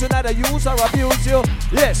confuse you, neither use or abuse you.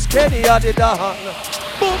 Yes, Kenny had it done.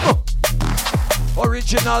 Boom.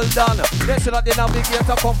 Original done. They say that the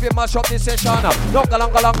navigator come fi mash up the session. Don't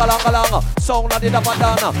galang. Sound of the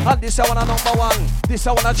Dabadana. And this I wanna number one. This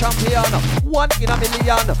I wanna champion. 1 in a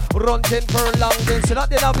million. Run 10 furlong. They say that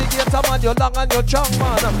the navigator man, you're long and you're strong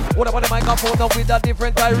man. What about the microphone up with a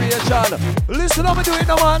different iteration? Listen how me do it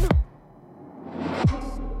now, man.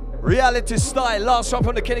 Reality style. Last one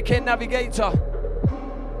from the Kenny Ken Navigator.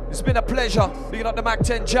 It's been a pleasure. Picking up the Mac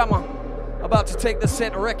 10 Jammer. About to take the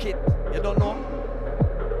set, wreck it. You don't know?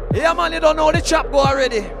 Yeah, man, you don't know the chap go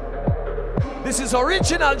already. This is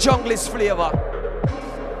original junglist flavor.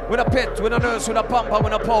 With a pet, with a nurse, with a pamper,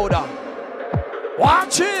 with a powder.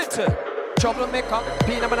 Watch it! Troublemaker,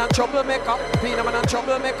 peanut man and troublemaker, peanut man and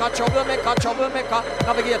troublemaker, troublemaker.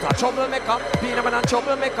 Navigator, troublemaker, peanut man and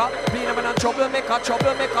troublemaker, peanut man and troublemaker.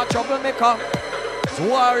 It's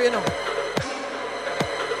war, you know.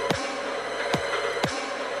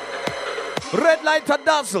 Red light a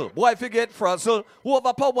dazzle, boy forget frazzle.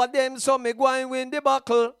 Overpower them, so me go and win the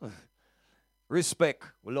battle. Respect,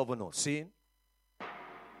 we love you know, see?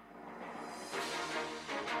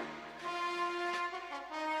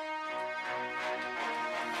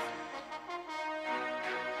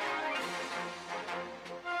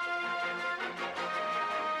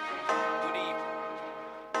 Good evening.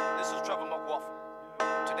 This is Trevor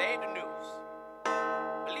McWaffle. Today the news.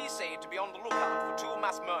 Police say to be on the lookout for 2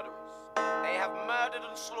 mass murderers. They have murdered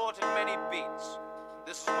and slaughtered many beats.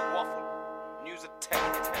 This is McWaffle. News at 10.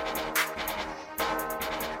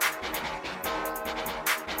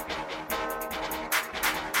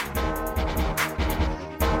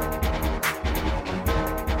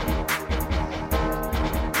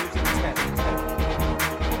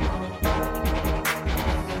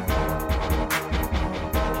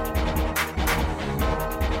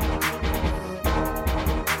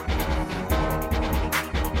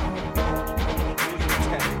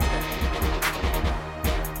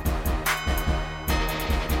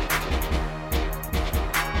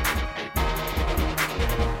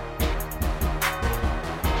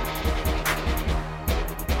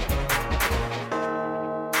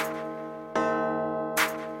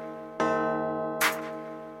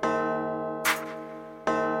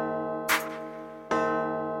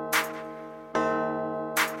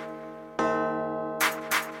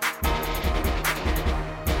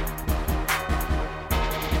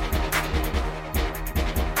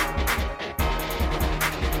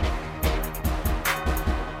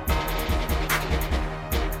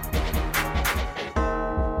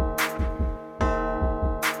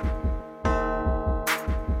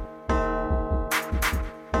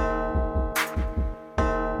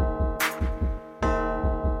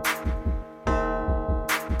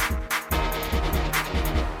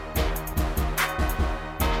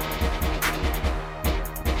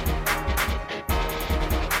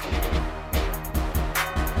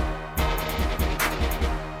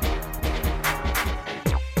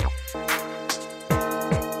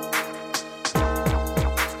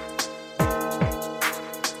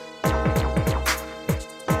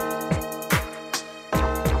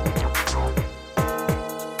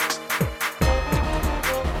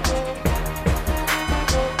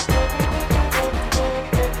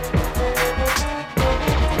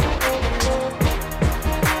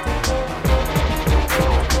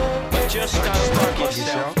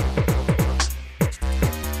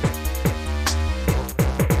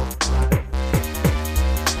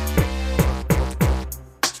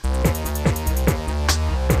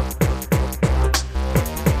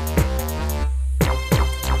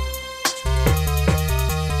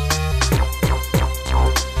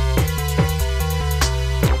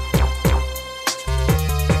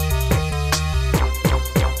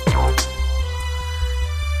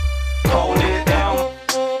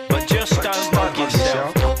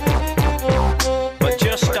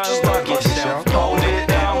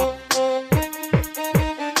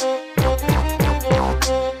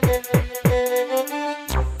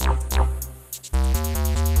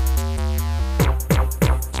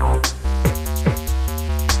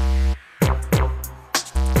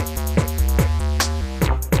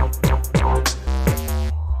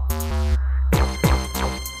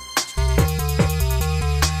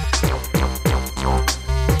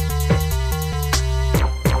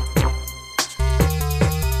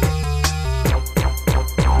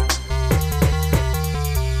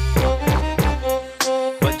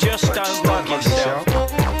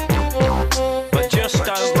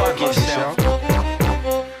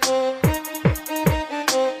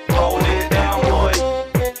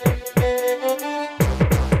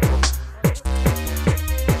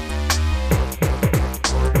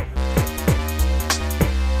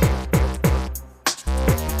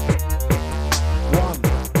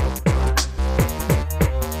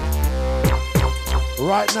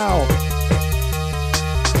 right now.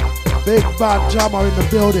 Big bad jammer in the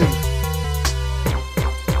building.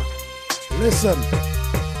 Listen.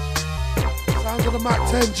 Sounds of the Mac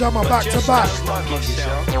 10 jammer back to back.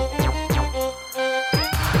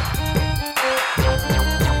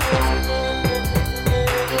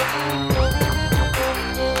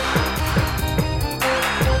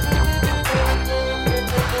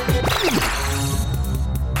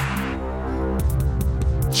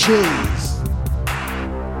 Cheese.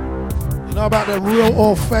 You know about the real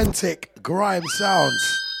authentic grime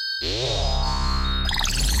sounds.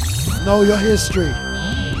 Know your history.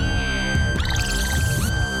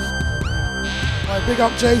 Right, big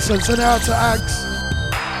up Jason, send it out to Ags.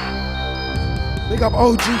 Big up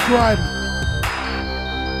OG Grime.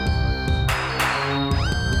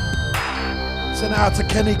 Send it out to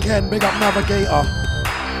Kenny Ken, big up Navigator.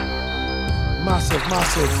 Massive,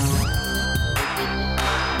 massive.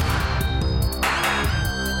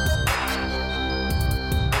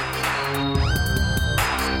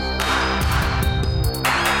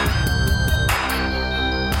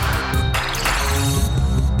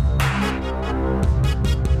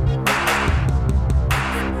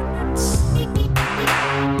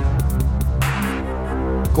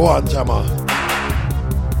 Go on, Jammer.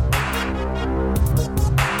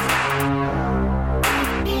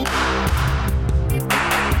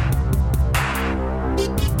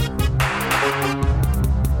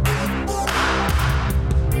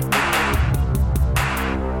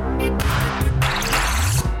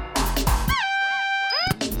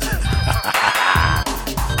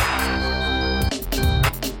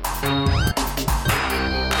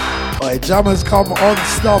 Oi, Jammer's come on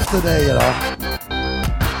stuff today, you know.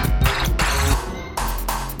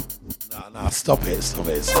 Stop it.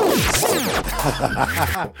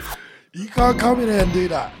 You can't come in here and do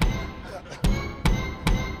that.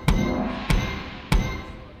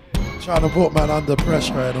 Trying to put man under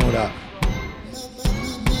pressure and all that.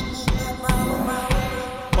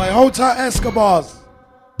 Wait, hold tight, Escobars.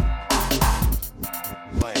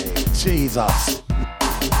 Wait, Jesus.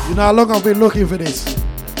 You know how long I've been looking for this?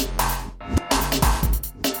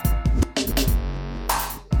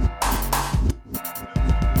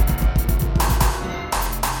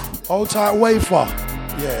 Hold tight, wafer.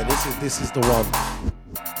 Yeah, this is the one.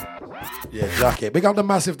 Yeah, jacket. Big up the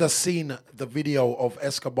massive that's seen the video of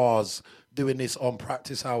Escobars doing this on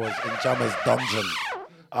practice hours in Jammer's dungeon.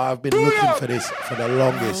 I've been looking for this for the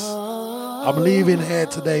longest. I'm leaving here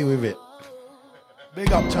today with it. Big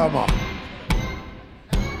up Jammer.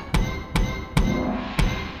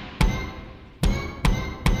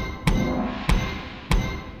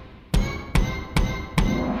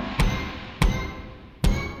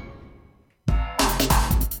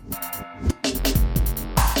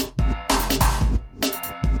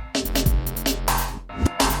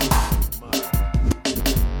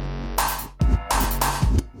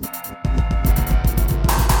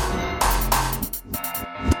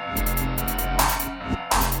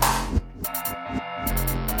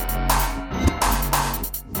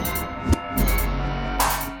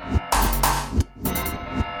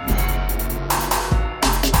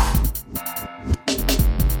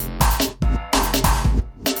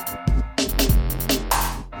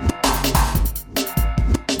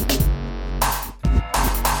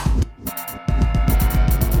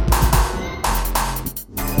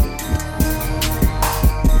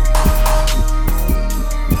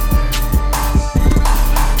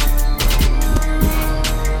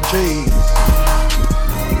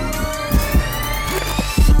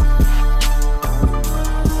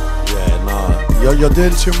 You're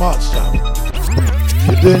doing too much, Jam.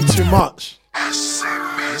 You're doing too much.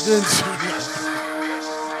 You're doing too much.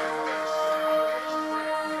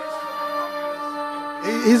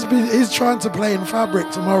 He's trying to play in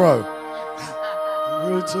Fabric tomorrow.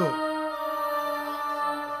 Real talk.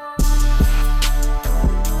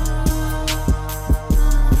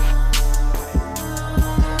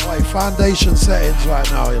 Wait, foundation settings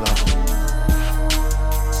right now, you know.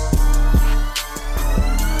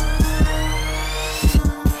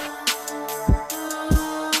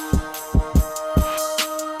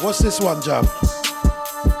 What's this one, Jam?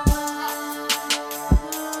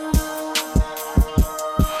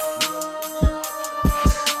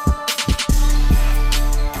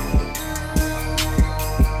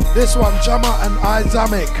 This one, Jammer and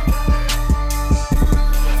Izamic.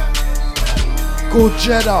 Called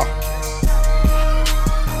Jeddah.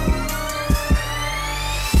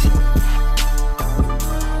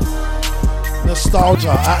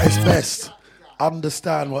 Nostalgia at its best.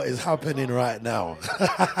 Understand what is happening right now.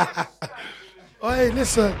 Hey,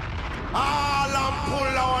 listen. All of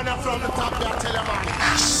Pull on from the top there, tell you man.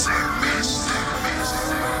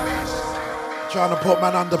 Trying to put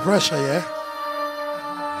man under pressure, yeah?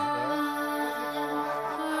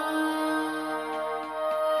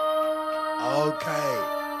 Okay.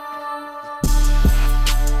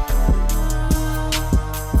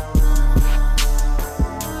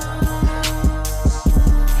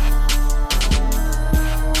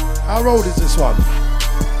 How old is this one?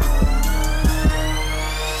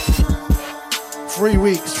 3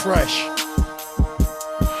 weeks fresh.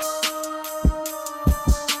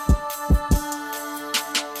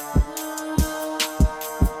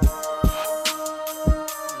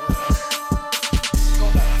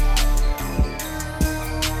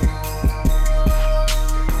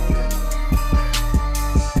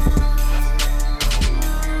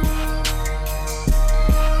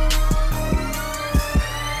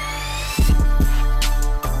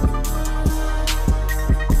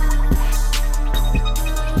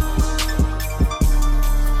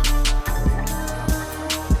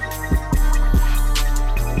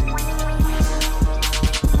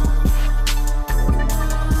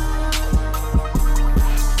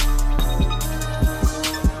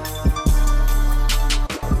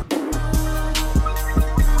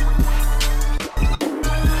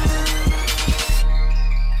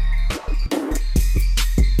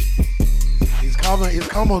 He's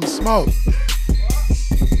come on smoke.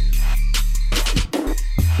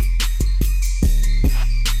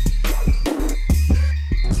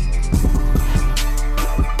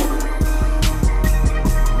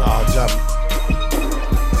 Nah, Jam.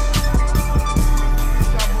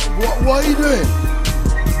 What are you doing?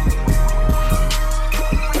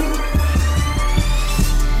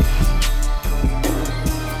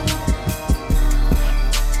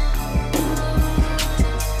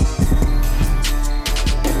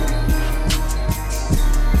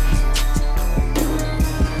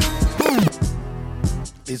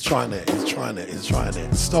 He's trying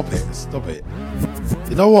it. Stop it.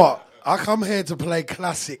 You know what? I come here to play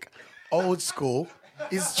classic, old school.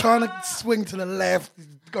 He's trying to swing to the left,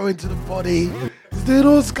 going to the body. He's doing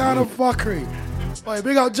all this kind of fuckery. Wait,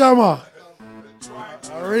 big up Jammer.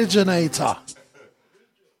 Originator.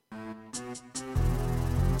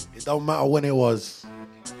 It don't matter when it was.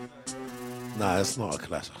 Nah, it's not a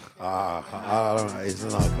clash. I don't know. It's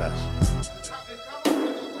not a clash.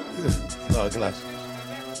 It's not a clash.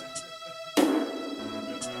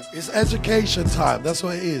 It's education time. That's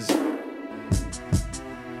what it is.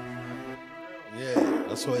 Yeah,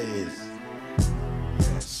 that's what it is.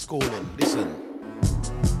 Yeah, schooling. Listen.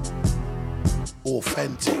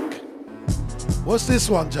 Authentic. What's this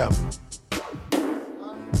one, Jam?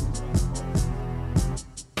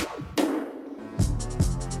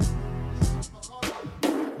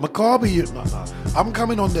 Maccabi, no. I'm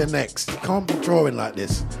coming on there next. You can't be drawing like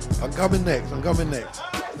this. I'm coming next. No,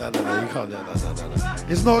 you can't. No.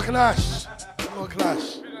 It's not a clash.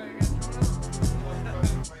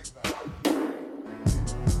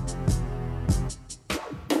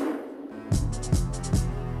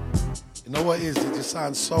 You know what it is? It just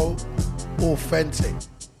sounds so authentic.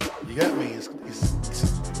 You get me? It's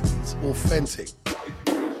authentic.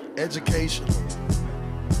 Educational.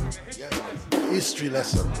 History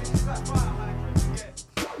lesson.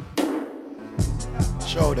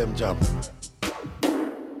 Show them, Jump.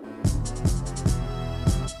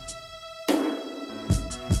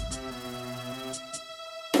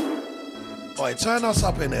 Alright, turn us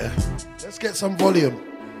up in here. Let's get some volume.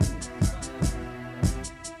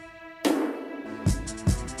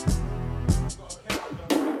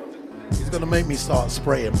 He's gonna make me start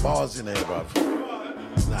spraying bars in here, bruv.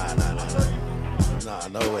 Nah,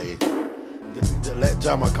 no way. Let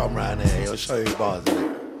Jammer come round here, he'll show you bars in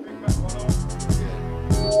it.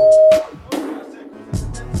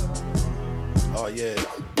 Oh yeah.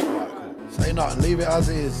 Alright, cool. Say nothing, leave it as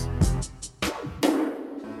it is.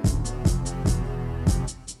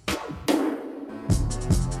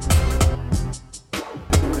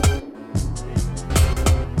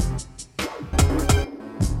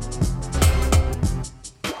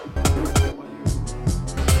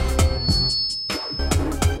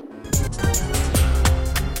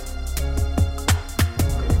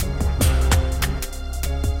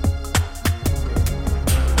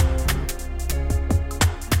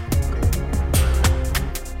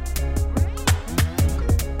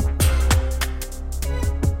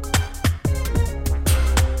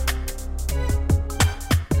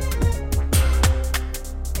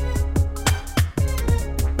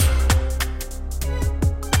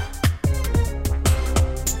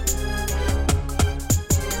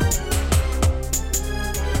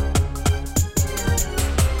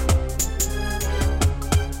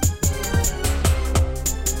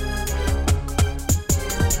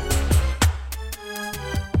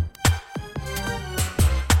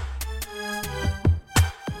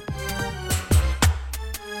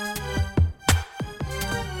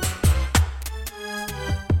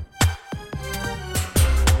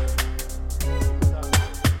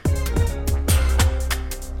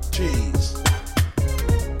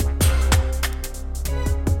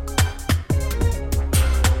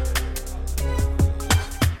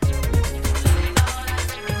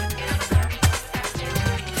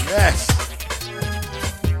 Yes.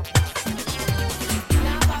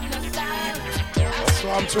 That's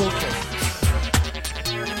what I'm talking.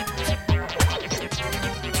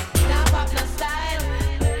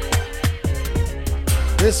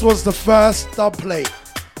 This was the first dub plate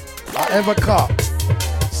I ever cut.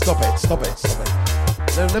 Stop it.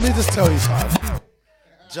 Let me just tell you something.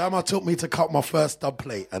 Jama took me to cut my first dub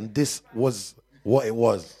plate, and this was what it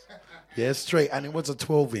was. Yeah, straight, and it was a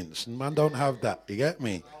 12-inch. Man, don't have that. You get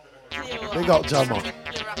me? Big up, Jama.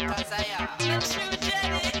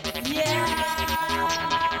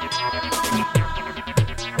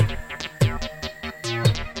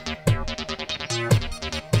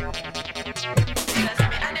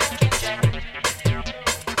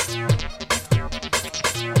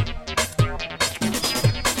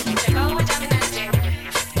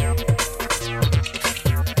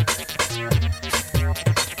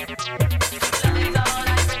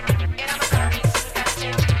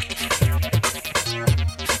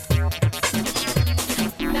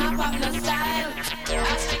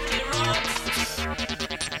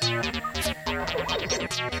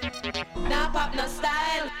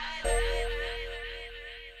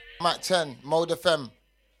 Mac 10, Mode FM.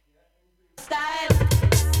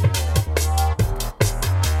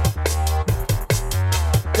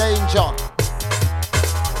 Danger.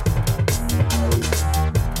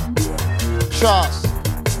 Trust.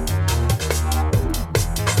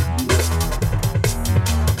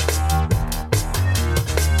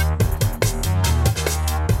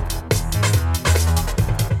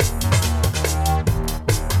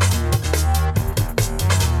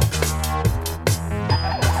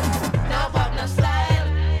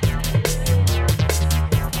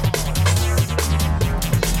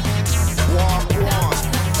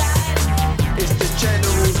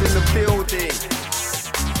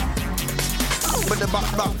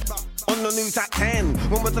 On the news at 10.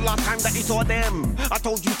 When was the last time that you saw them? I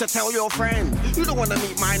told you to tell your friend. You don't wanna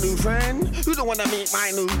meet my new friend. You don't wanna meet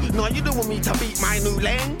my new. No, you don't want me to beat my new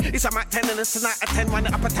lane. It's a Mac 10 and it's tonight at 10. Run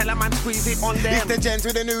it up and tell a man squeeze it on them. It's the gents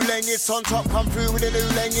with the new lane. It's on top. Come through with the new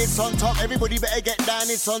lane. It's on top. Everybody better get down.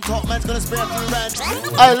 It's on top. Man's gonna spray a few rounds.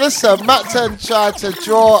 Hey, listen. Mac 10 tried to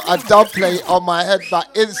draw a dub plate on my head, but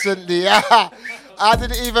instantly, I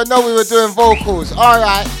didn't even know we were doing vocals. All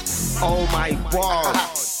right. Oh my God.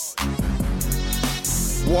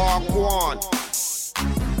 Walk on.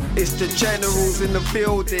 It's the generals in the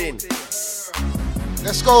building.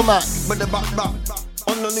 Let's go, Mac.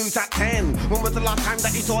 On the news at 10. When was the last time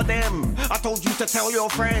that you saw them? I told you to tell your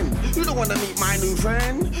friend. You don't wanna meet my new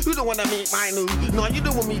friend. You don't wanna meet my new. No, you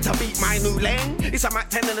don't want me to beat my new lane. It's a Mac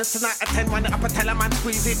 10 and it's tonight at 10. Run it up and tell a man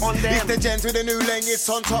squeeze it on them. It's the gents with the new lane. It's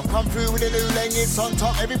on top. Come through with the new lane. It's on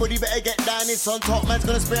top. Everybody better get down. It's on top. Man's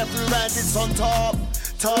gonna spray a few rounds. It's on top.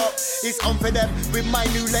 Top, it's on for them. With my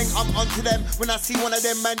new length, I'm onto them. When I see one of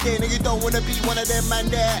them man there, no, you don't wanna be one of them man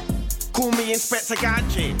there. Call me Inspector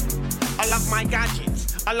Gadget. I love my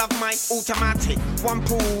gadgets. I love my automatic. One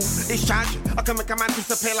pull is charging. I can make a man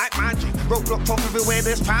disappear like magic. Roadblocks off everywhere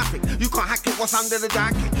there's traffic. You can't hack it, what's under the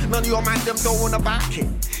jacket? None of your man them don't wanna back it.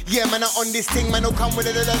 Yeah, man, I'm on this thing, man, I'll come with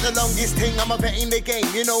the longest thing. I'm a vet in the game,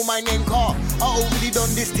 you know my name, car. I already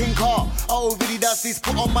done this thing, car. I already does this,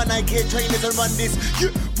 put on my Nike trainers and run this.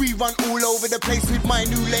 Yeah, we run all over the place with my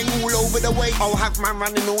new lane all over the way. I'll have man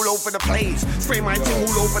running all over the place. Spray my thing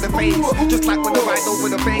all over the base. Just like when I ride over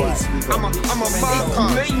the base. I'm a marker. I'm a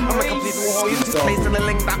complete whole into space and the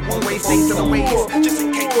link that always stays to the waist. Just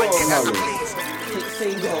in case I get out of place.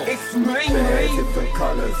 It's me. Different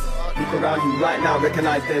colours. Look around you right now,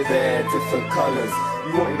 recognize they're different colours.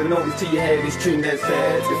 You won't even notice till you hear this tune, there's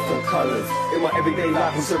different colours. In my everyday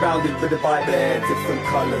life, I'm surrounded with the vibe, different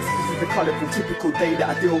colours. This is the colourful, typical day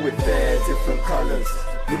that I deal with, different colours.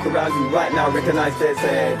 Look around you right now, recognize there's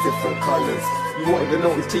different colours. You won't even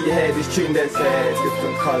notice till you hear this tune, there's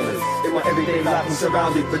different colours. In my everyday life, I'm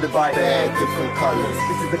surrounded with the vibe, different colours.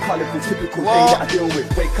 This is the colourful, typical day that I deal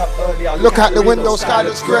with. Wake up early, I look out the window, sky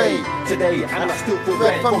looks grey. Today, and I still feel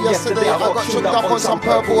red from yesterday. I got choked up on some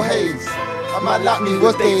purple haze. A man like me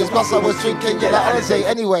was days, plus I was drinking, yeah, like holiday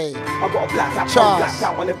anyway. I got a blacked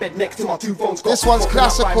out on the bed next to my two phones. This one's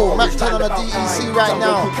classical, Mac 10 on the DEC right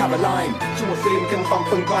now. Caroline, she was saying can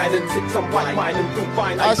bump and grind and sip some white wine and feel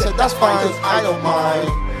fine. I said that's fine, I don't mind.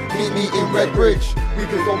 Meet me in Red Bridge. We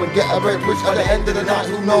can go and get a Red Bridge at the end of the night,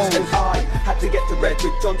 who knows? I Had to get to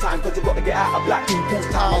Redbridge on time, cause you got to get out of Blackpool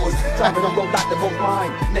time. I was driving on road like the wrong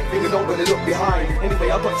mine. Next thing you know, gonna look behind.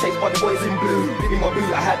 Anyway, I got chased by the boys in blue. In my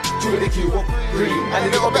boot, I had two of the cube of green and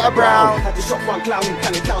a little bit of brown. Had to shot one clown in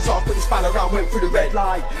Canning Town, so I put the span around, went through the red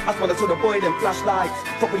light. That's when I saw the boy, them flashlights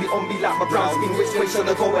properly on me like my brown skin. Which way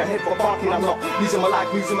should I go ahead for parking? I'm not losing my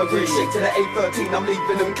life, losing my green. Shake to the A13, I'm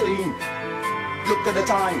leaving them clean. Look at the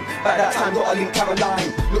time, at that time got a link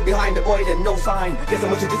Caroline. Look behind the boy, then no sign. Guess I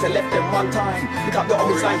must have just left them one time. Pick up the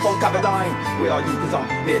orange line from Caroline. Where are you? Cause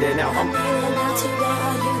I'm near there now.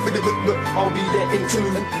 I'll be there in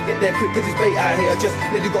tune. Get there quick cause it's bait out here. Just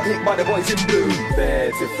nearly got nicked by the boys in blue. They're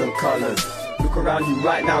different colours. Look around you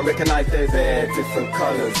right now, recognise they're different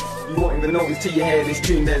colours. You won't even notice till you hear this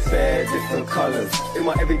tune, there's different colours. In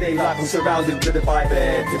my everyday life I'm surrounded with by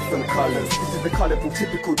different colours. This is the colourful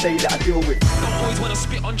typical day that I deal with. Don't always wanna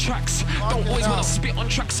spit on tracks. Don't always wanna spit on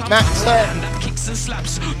tracks. Sometimes I hand that kicks and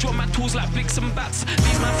slaps. Draw my tools like blicks and bats.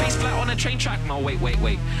 Leaves my face flat on a train track. No, wait.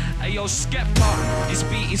 Hey yo, Skepta, this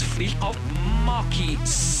beat is free of Marky,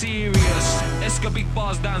 serious. Esca big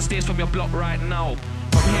bars downstairs from your block right now.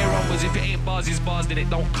 From here onwards, if it ain't bars, it's bars, then it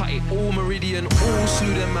don't cut it. All Meridian, all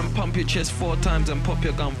slew them and pump your chest 4 times and pop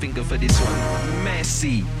your gun finger for this one.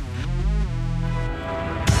 Messi.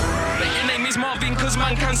 Your name is Marvin, cause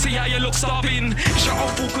man can see how you look starving. Shut up,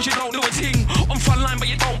 fool, cause you don't do a thing. On front line, but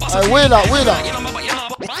you don't bust a thing. Wheel up.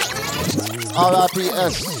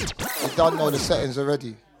 RIPS. You don't know the settings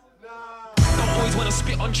already. Always wanna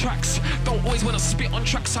spit on tracks. Don't always wanna spit on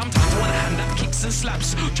tracks. Sometimes I wanna hand that kicks and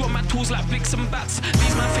slaps. Draw my tools like blicks and bats.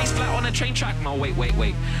 Leaves my face flat on a train track. No, wait.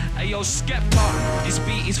 Hey yo, Skepta, this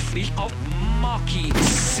beat is free of Marky,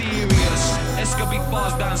 serious. Esca big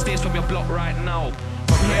bars downstairs from your block right now.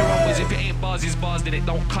 From here onwards, if it ain't bars, it's bars, then it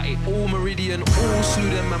don't cut it. All Meridian, all slew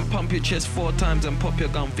them and pump your chest 4 times and pop your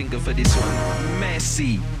gun finger for this one.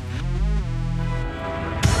 Messi.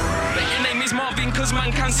 Your name is Marvin, cause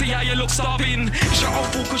man can see how you look starving. Shut up,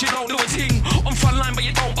 fool, cause you don't do a thing. On front line, but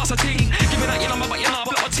you don't bust a thing. Give me that your number, but you're not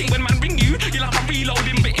block a ting. When man ring you, you're like I'm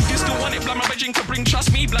reloading. But if you still want it, blood, my regime can bring.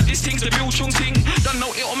 Trust me, blood, this thing's the real chung ting. Don't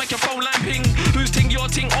know it'll make your phone line ping. Whose ting, your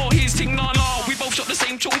ting, or his ting? Nah, we both shot the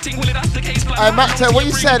same chung ting. Well, if that's the case, blood. Hey, Matt, what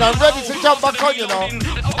you said? I'm ready to jump back on, you know.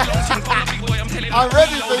 I'm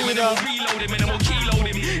ready for you, know.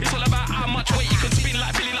 It's all about how much weight you can spin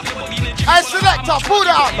like filling up your body in a gym. Hey, selector, pull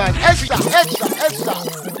that out, man. Extra.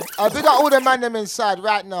 I big up all the man them inside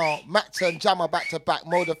right now. Matt and Jammer back to back,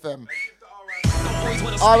 Mode FM.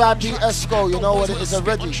 RIP Esco, you know what it is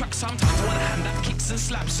already.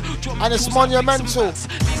 And it's monumental.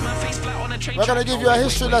 We're going to give you a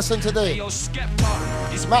history lesson today.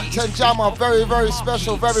 Matt and Jammer, very, very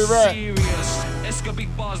special, very rare. Esca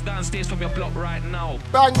big bars downstairs from your block right now.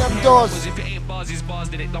 Bang them doors. If it ain't bars, it's bars,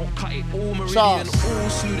 then it don't cut it. All Meridian, all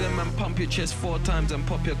slew them and pump your chest 4 times and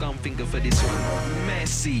pop your gun finger for this one.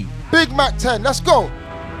 Messi. Big Mac 10, let's go.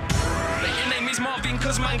 Your name is Marvin,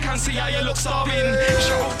 cause man can see how you look starving.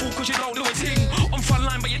 Shut up, fool, cause you don't do a thing. On front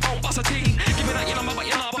line, but you don't bust a thing. Give me that your number, but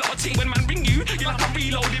you're not block a ting. When man ring you, you're like I'm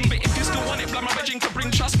reloading. But if you still want it, blood, my regime can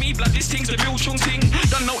bring. Trust me, blood, this thing's the real chung ting.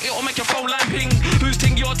 Don't know it'll make your phone line ping. Whose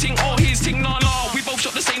ting, your ting, or his ting? Nah, we both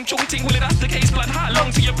shot the same chung ting. Well, if that's the case, blood, how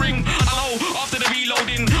long till you bring? Hello, after the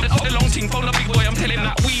reloading, the long ting, phone the big boy, I'm telling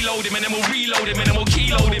that we load him and then we'll reload him and then we'll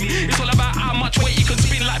keyload him. It's all about how much weight you can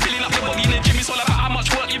spin, like filling up your body in the gym. It's all about how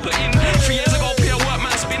much work you put in. 3 years ago, pure work,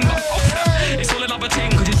 man, spin, but it's all another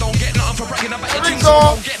thing, cause you don't get nothing for bragging about your things.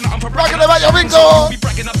 Don't get nothing for bragging about your rings. Be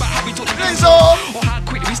bragging about how we took the things off, or how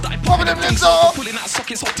quickly we started popping them things off. Pulling out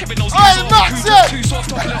sockets, or tearing those things off. Too soft,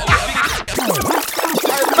 talking a little bit.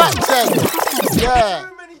 Yeah.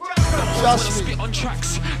 Don't always wanna spit on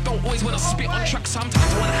tracks. Don't always wanna spit on tracks.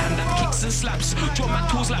 Sometimes I wanna hand that kicks and slaps. Draw my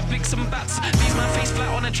tools like blicks and bats. Leaves my face flat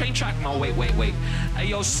on a train track. No, wait. Hey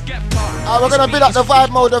yo, Skepta. We're gonna build up the vibe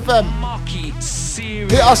Mode FM.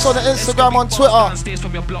 Hit us on the Instagram, on Twitter.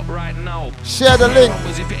 Share the link.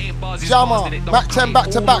 Jammer, Mac 10 back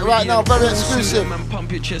to back right now, very exclusive.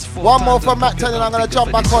 One more from Mac 10 and I'm gonna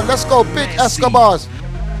jump back on. Let's go, Big Escobars.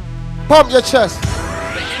 Pump your chest.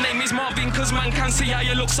 Marvin, cause man can see how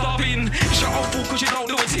you look starving. Shut up, fool, cause you don't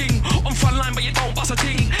do a thing. On front line, but you don't bust a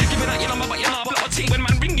thing. Give me that your number, but you're not block a ting. When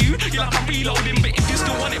man ring you, you're like I'm reloading. But if you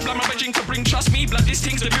still want it, blood, my regime can bring. Trust me, blood, this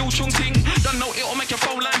thing's the real chung ting. Don't know it'll make your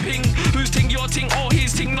phone line ping. Whose ting, your ting, or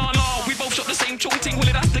his ting? Nah, we both shot the same chung ting. Well,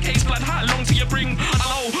 if that's the case, blood, how long till you bring?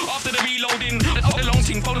 Hello, after the reloading, the long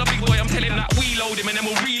ting, phone the big boy, I'm telling that we load him and then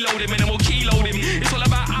we'll reload him and then we'll keyload him. It's all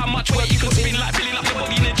about how much work you can spin, like filling up your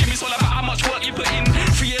body in the gym. It's all about how much work you put in.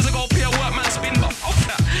 3 years ago, pure work, man, spin, but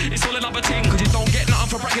it's all another thing. Cause you don't get nothing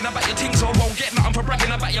for bragging about your things, or won't get nothing for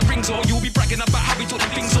bragging about your rings, or you'll be bragging about how we took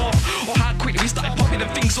the things off, or how quick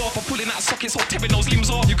shaving those limbs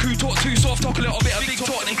off. Your crew talk too soft, talk a little bit of big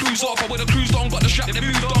talk, then cruise off. But with the cruise on, got the strap, they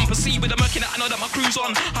moved on. Proceed with the murky that I know that my crew's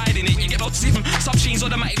on. Hiding it, you get about 7 sub-sheens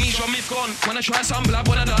automatic means your myth gone. When I try some blood,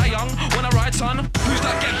 wanna die young, wanna ride son. Who's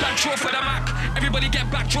that get back, draw for the Mac? Everybody get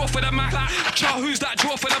back, draw for the Mac. Child, who's that,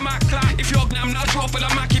 draw for the Mac? If you're gnam, now draw for the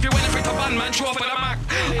Mac. If you went afraid to ban, man, draw for the Mac.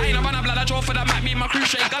 I ain't a man of blood, I draw for the Mac. Me and my crew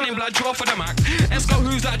shake gun in blood, draw for the Mac. Let's go,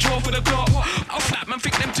 who's that, draw for the clock? I'll flap, man,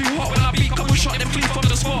 think them too hot. When I beat, couple shot, them flee from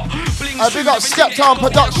the spot. I big up Steptown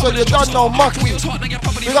Production, you done no mucky.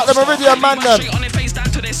 We got the Meridian man them.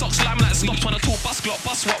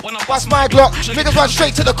 What's my Glock? Niggas run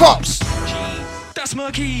straight to the cops. That's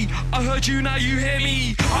murky. I heard you, now you hear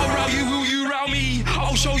me. I'll row you, will you row me?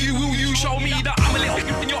 I'll show you, will you show me that I'm a little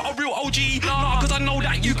and you're a real OG? Nah, cause I know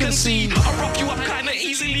that you can see. I rock you up kinda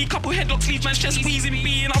easily. Couple headlocks leave man's chest wheezing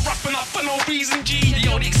me. And I'm roughing up for no reason, G.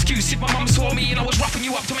 The only excuse if my mum saw me and I was roughing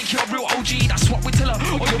you up to make you a real OG. That's what we tell her.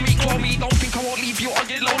 Or you'll meet call me. Don't think I won't leave you on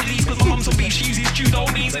your lonely. Cause my mum's on beef, she uses judo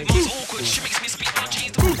knees. It mum's awkward, she makes me speak my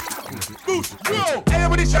G's.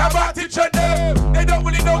 Everybody shout about teacher them. They don't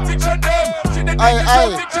really know teacher them.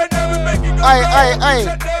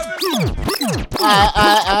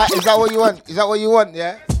 Is that what you want? Is that what you want,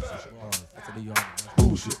 yeah?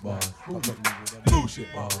 Bullshit, boy.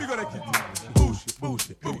 Bullshit, boy. We gotta keep bullshit.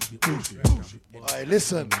 Hey,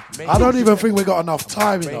 listen, I don't even think we got enough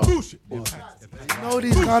time, you know. You know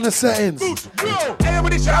these kind of settings.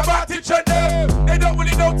 Everybody shout about teacher them. They don't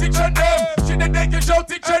really know teacher them. Shit that they can show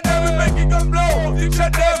teacher them. We making them blow teacher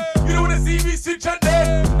them. You don't wanna see me switch on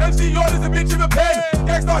them. MC Yard is a bitch with a pen.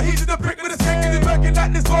 Gangsta he's in the prick with a stick. Cause he's working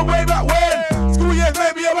like this one way back when. School years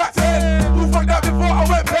maybe about 10. Who fucked that before I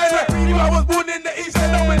went pen? You I was born in the east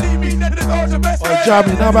and don't believe me. Then this all your best friend. Oh,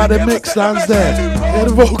 Jamie, now about the mix downstairs. Hear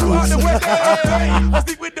the vocals. I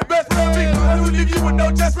stick with the best friend. I don't leave you with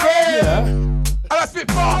no chest friend. Yeah. And I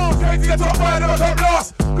spit fast, crazy, I top fire, never top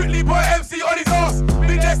last. Quickly boy MC on his ass.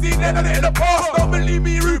 Big next scene, then done it in the past. Don't believe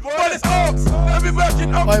me, rude, but it's arcs. I've been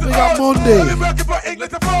working up to the arts. I've been working from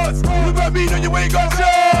England to France. You got me, know you ain't got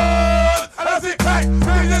chance. And I sit back,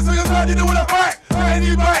 crazy, so you're glad you know what I fight. And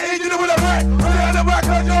you might hate, you know what I fight. Stay on the back,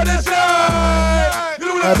 cause you're the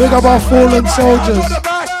shine. Big up our fallen soldiers.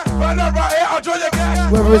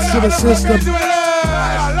 Whether it's to the system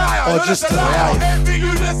or just to life. Everything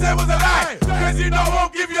you just said was a lie. Cause you know I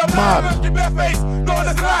won't give you a man. Keep your face, no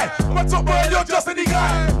that's a lie. I'm a top boy, you're just any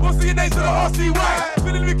guy. What's the name to the RCY?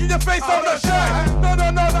 Feeling weak in your face, I'm not shy. No,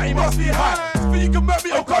 that he must be high. So you can murk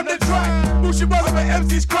me or come and try. Bullshit brother, make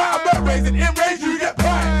MCs cry. I'm not raising in range, you get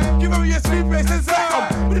pie. Give me your sweet face inside.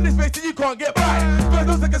 I'm putting this face till you can't get by. First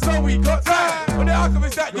no second so we got time. When the outcome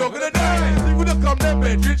is that you're gonna die. You would've come then,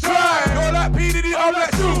 bedroom try. You're like P. Diddy, I'm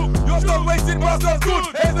like Sue. You're still wasting, my stuff's good.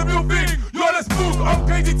 Here's the real thing, you're the spook. I'm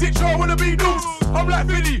crazy, tick, sure I wanna be loose. I'm like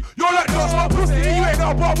Philly, you're like Josh, my pussy. You ain't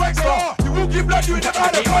got a bar wax star. You will give blood, you ain't never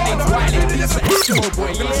had a car. No.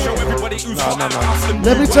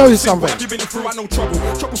 Let me tell you something.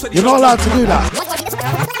 You're not allowed to do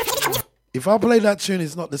that. If I play that tune,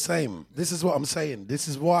 it's not the same. This is what I'm saying. This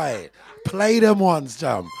is why. Play them ones,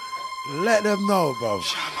 Jam. Let them know, bro.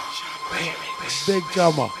 Big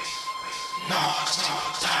Jammer.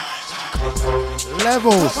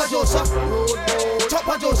 Levels. Top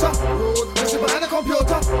producer, Mr. Behind the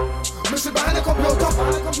computer, Mr. Behind the computer,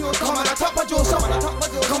 come on the top producer,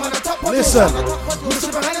 come on the top producer, listen, Mr.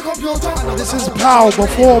 Behind the computer. This is Pow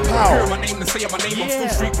before Pow. My name to say my name, I'm still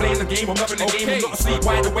street playing the game, I'm loving the game, I'm not asleep,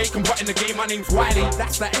 wide awake, I'm in the game, my name's Wiley,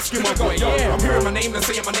 that's the Eskimo boy, I'm hearing my name to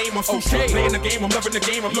say my name, I'm still street playing the game, I'm loving the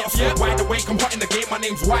game, I'm not asleep, wide awake, I'm in the game, my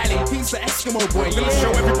name's Wiley, he's the Eskimo boy, gonna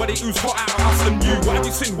show everybody who's hot out of us and you, what have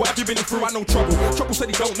you seen, what have you been through, I know trouble said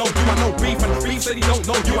he don't know you, I know beef, and beef said he don't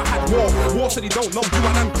know you, I had war said he don't know you,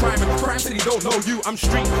 I done crime, and crime said he don't know you, I'm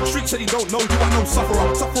street said he don't know you, I know sufferer,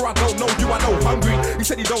 I don't know you, I know hungry, he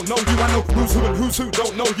said he don't know you, I know who's who and who's who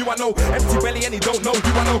don't know you, I know empty belly and he don't know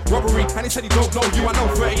you, I know robbery, and he said he don't know you, I know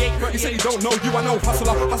 38, he said he don't know you, I know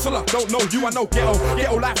hustler, don't know you, I know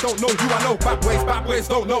ghetto life don't know you, I know bad ways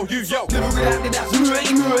don't know you, yo.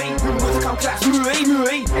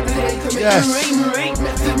 Yes.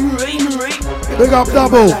 Big up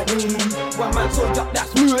double. One man sold up,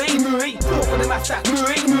 that's Marie. Talk for the match, that's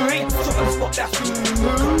Marie. Shot on the spot, that's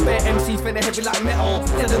Bare MCs finna heavy like metal.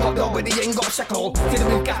 Tell them got gold, but they ain't got shekel. Tell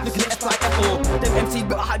them with gas, looking at F like Apple. Them MCs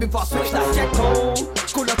better hide before I switch like Jekyll.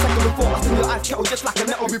 Cool and tackle before I send your eyes kettle just like a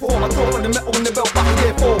metal before. I throw on the metal in the belt back in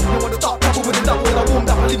year 4. You wanna start trouble with the double when I warmed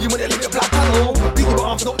up. I leave you with a little black panel. Beat your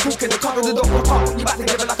arms, not talking, the cover of the dog. I can't put you back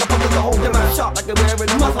together like a puzzle to hold your man sharp like they're wearing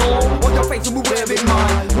a muzzle. On your face and we wearing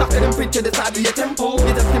mine. Knocking them print to the side of your temple.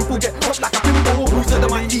 It's a simple get hot like a pimple. Who said the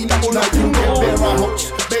mighty that will not tingle? Bare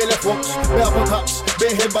hooks, bare left folks, bare uppercuts,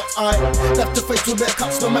 bare headbutt, I left the face with bare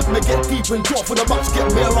cuts, don't make me get deep and draw for the bucks, get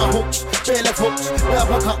bare right hooks, bare left hooks, bare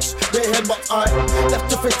uppercuts, bare headbutt, I left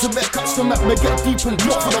the face with bare cuts, don't make me get deep and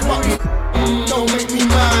draw for the bucks. Don't make me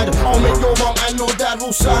mad, I'll make your mom and your dad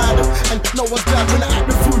all sad, and no one's glad when I act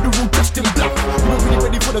the through the room dressed in black. You're really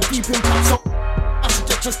ready for the deep impact, so I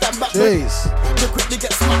suggest to stand back. Jeez. To quickly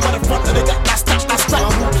get smacked by the front of the gap, that's that. I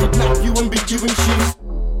will kidnap you and beat you in shoes.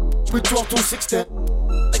 With 12 to 16.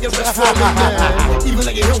 Like your rest for a bit, even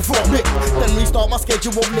like your hill for a bit. Then restart my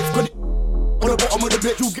schedule of lifts. Got it on the bottom of the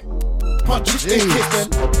bit. You get punches in kissing.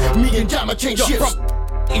 Me and Jammer change shifts.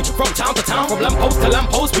 From town to town, from lamppost to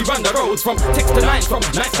lamppost, we run the roads. From text to nines, from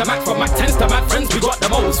nights to Mac, from Mac 10s to Mac friends, we got the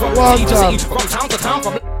most. From city to city, from town to town,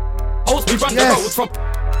 from post, we run the roads. From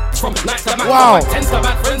nights to Mac, from Mac 10s to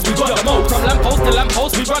Mac friends, we got the most. From lamppost to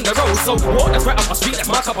lamppost, we run the roads. So walk that's right up my street, that's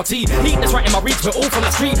my cup of tea. Heat that's right in my reach, we're all from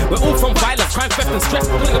the street. We're all from violence, crime, theft and stress.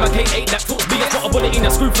 Pulling up a K8 that talks BS. Got a bullet in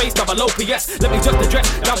a screw face, double OPS. Let me just address,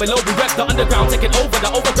 down below we rest. The underground taking over the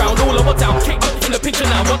overground, all over town. Kick up in the picture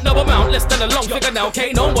now, what no amount, less than a long figure now.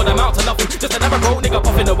 Okay, no more amount to nothing, just another road nigga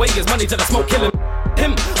puffing away his money to the smoke killing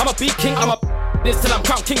him. I'm a beat king, I'm a this till I'm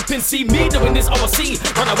crown kingpin. See me doing this overseas.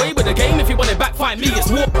 Run away with the game if you want it back, find me, it's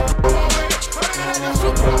war.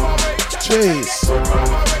 Jeez.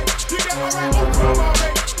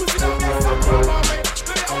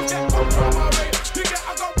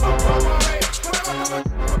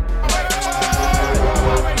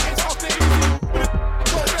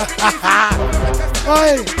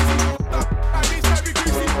 Hey.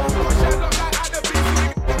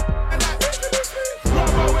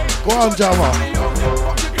 Go on, Jammer.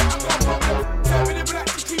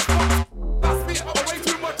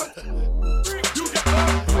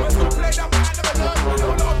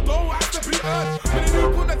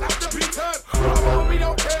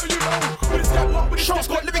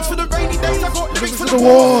 The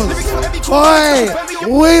walls. Oi,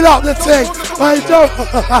 wheel up the thing. Hey, don't.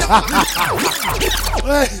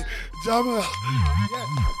 Hey, Jammer.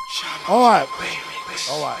 Alright.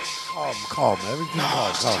 Alright. Calm. Everything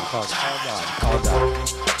calm down.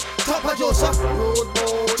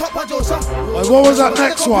 Wait, what was that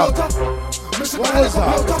next one? What was that?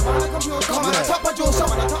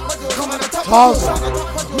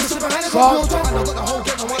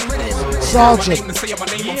 Sergeant. I'm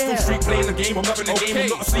still street playing the game, I'm loving the game, I'm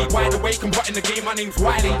not asleep, wide awake, I'm in the game, my name's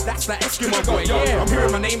Wiley, that's that Eskimo boy, I'm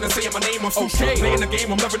hearing my name and saying my name, I'm still street playing the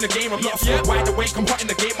game, I'm loving the game, I'm not asleep, wide awake, I'm in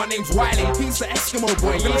the game, my name's Wiley, he's the Eskimo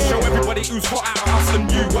boy, gonna show everybody who's hot out of us and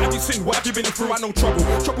you, what have you seen, what have you been through, I know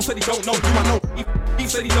trouble said he don't know you, I know, he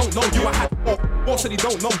said he don't know you, I had war said he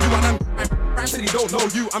don't know you, and Ram said he don't know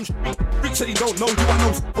you, I'm Freak said he don't know you, I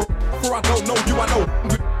know, for I don't know you, I know.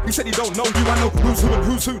 He said he don't know you, I know. Who's who and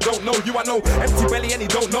who's who don't know you, I know. Empty belly and he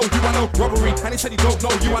don't know you, I know. Robbery and he said he don't know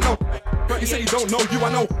you, I know. He said he don't know you, I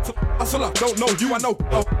know. Hustler don't know you, I know.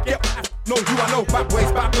 Oh, yeah, know you, I know. Bad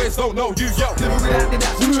ways don't know you, yo.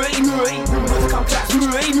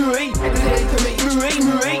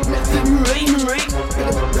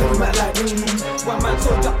 One man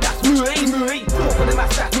sold up, that's Murray. Talk for the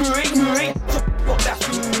match, that's Murray.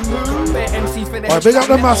 Alright, big up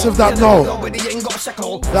the massive that know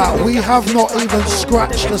that we have not even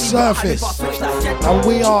scratched the surface and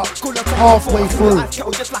we are halfway through.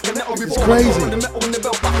 It's crazy.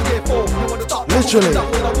 Literally.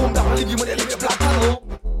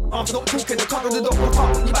 I'm not talking the color of the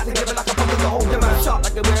dog, you back together like a puzzle to hold your mouth shut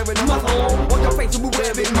like you're wearing a muzzle. On your face will be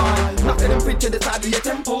wearing mine. Nothing and print to the side of your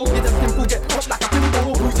temple. It's a simple get popped like a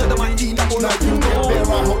pimple. Who's the mighty double like you know? Bare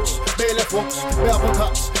right hooks, bare left hooks, bare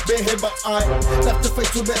uppercuts, bare headbutt, I left the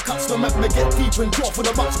face with bare cuts. Don't make me get deep and draw for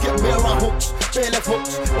the bucks. Get bare right hooks, bare left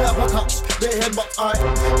hooks, bare uppercuts, bare headbutt, I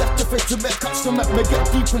left the face with bare cuts. Don't make me get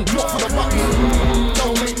deep and draw for the bucks.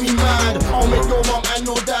 Don't make me mad. I'll make your mom and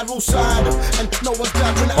your dad all sad. And no one's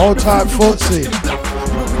glad when I all-time footsie.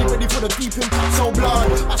 You're ready for the deep impact, so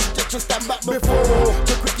blood. I suggest to stand back before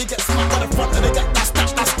to quickly get smacked by the front of the gap. That's that.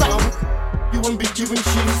 You won't be giving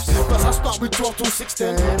shit. Plus I start with 12 to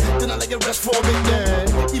 16. Then I let you rest for a bit then.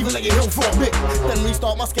 Even let you heal for a bit. Then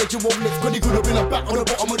restart my schedule of lifts. Cause he could have been a back on the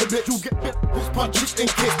bottom of the bit. You get bit, punches and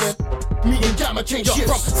kicks then. Me and Jammer change shit.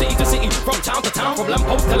 From city to city, from town to town, from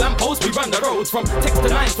lamppost to lamppost, we run the roads. From text to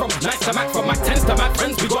nines, from nights to Mac, from Mac 10s to Mac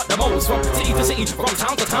friends, we got the most. From city to city, from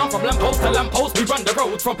town to town, from lamppost to lamppost, we run the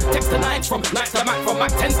roads. From text to nines, from nights to Mac, from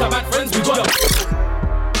Mac 10s to Mac friends, we got the.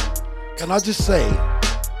 Can I just say,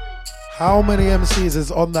 how many MCs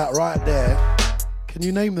is on that right there? Can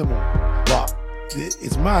you name them all? But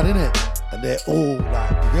it's mad, isn't it? And they're all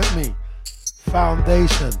like, you get me?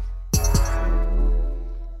 Foundation.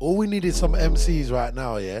 All we need is some MCs right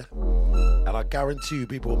now, yeah? And I guarantee you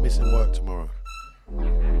people are missing work tomorrow.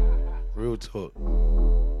 Real talk.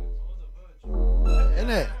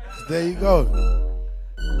 Innit? There you go.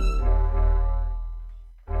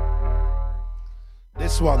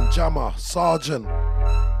 This one, Jammer, Sergeant.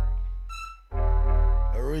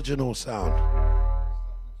 Original sound.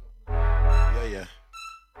 Yeah.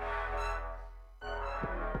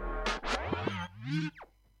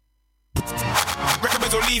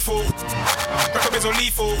 Recommends are lethal. Recommends are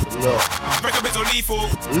lethal. Look. Recommends are lethal.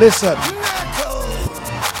 Listen.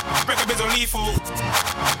 Recommends are lethal.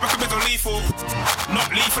 Recommends are lethal.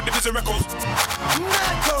 Not lethal, there is a record.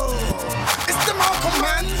 It's the Malcolm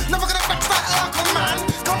man. Never gonna back that Urkel man.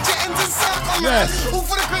 Come to ends and circle man. All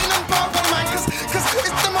for the green and purple man. Cause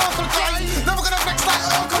it's the Malcolm guy. Never gonna flex like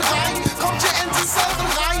Urkel guy. Come to ends and circle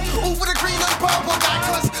guy. All for the green and purple guy.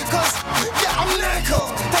 Cause yeah, I'm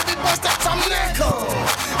lyrical. That big boy steps, I'm lyrical.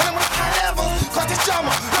 And I'm on a high level. Cause this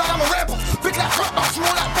drama, but I'm a rebel. Big like rock, not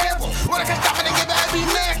small like pebble. When I catch that, then you better be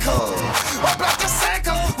lyrical. Or block the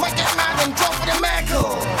circle. Might get mad and drop for the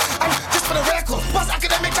miracle. And just for the record, bust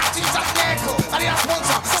academic tattoos like Nickel. I need a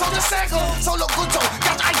sponsor, so the circle. So look good, so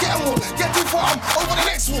catch I get them all. Get too far, I'm over the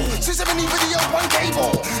next wall. 270 video, one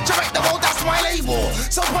cable. Direct the world, that's my label.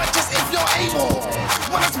 So purchase if you're able.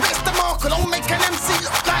 When I spit the marker, don't make an MC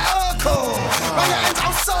look like Urkel. Run your ends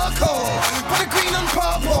out circle. Put the green and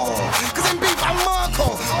purple. Cause in beef, I'm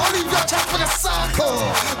Merkel. I'll leave your chest for the circle.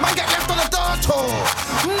 Man get left on the dirt hole.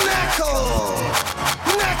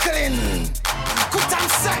 Knuckling. Good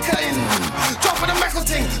time circling. Dropping the meckle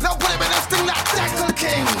thing. Now put it in this thing like Deckle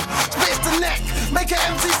King. Space the neck. Make an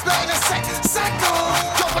MC split in a circle.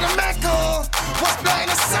 Dropping the meckle. What's split in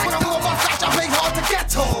a circle? When I move my flash, I play hard to get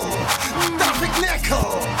to. Then I pick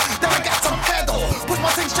nickel. Then I get some pedal. Push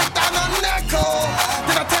my thing straight down the nickel.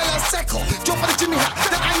 Then I tell her circle. Drop for the Jimmy hat.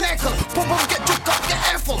 Then I nickel. Pum pum get juke up, get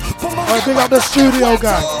airful. Pum pum Alright, big up the studio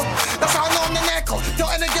guy. That's how I know I'm the nickel.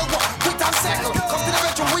 Don't end get what? Quick time circle. Come to the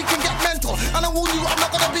retro, we can get mental. And I warn you, I'm not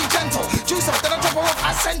gonna be gentle. Juice up, then I drop her off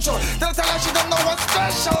essential. Then I tell her she don't know what's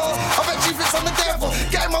special. I bet she fits on the devil.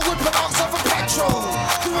 Getting my whip and answer for petrol.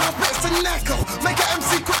 You want a bit to neckle. Make an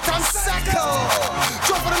MC quick time circle.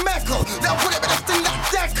 Drop for the meckle. Then I'll put it in a thing like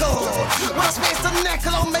deckle. When I space the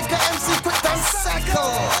neckle, I'll make an MC quick time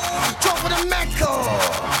circle. Drop for the meckle.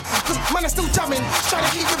 Cause man, I'm still jamming. Trying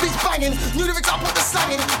to keep the beats banging. New lyrics, I'll put the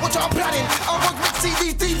slanging. Watch what I'm planning. I'll rock big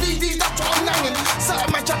CDs, DVDs, that's what I'm nanging. Certain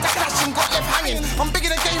man tried to clash and got left hanging. I'm big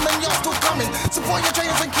in the game and you're still coming. Support your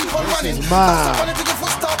trainers and keep on running. Stop running till your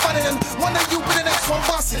foot start running. And one day you'll be the next one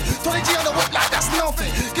busting. 20G on the whip like that's nothing.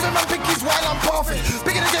 Giving man pinkies while I'm puffing.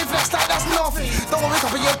 Big in the game flex like that's nothing. Don't worry,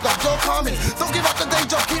 copy your blood, you're coming. Don't give up the day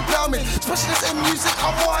job, keep plumbing. Specialist in music,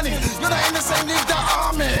 I'm warning. You're not in the same league that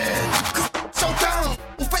I'm in. Showdown,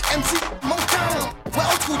 fake MC, Motown. We're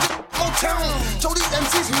old school, just Motown. Show these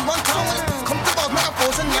MCs who run town. Come to bars,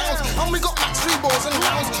 metaphors and nouns. And we got max 3 balls and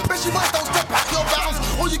rounds. Best you might don't step back your bounds.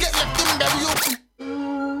 Or you get left in burial.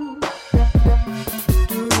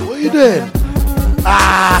 What are you doing?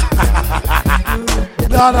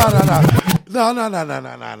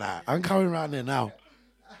 No. I'm coming around there now.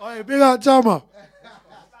 Alright, big up Jammer.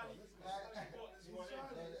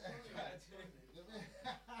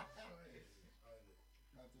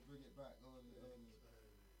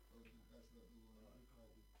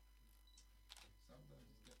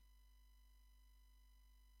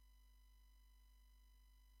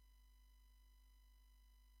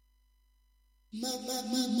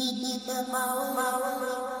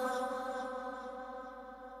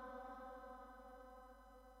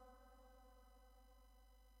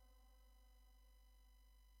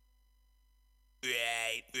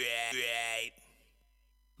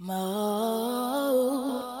 Right.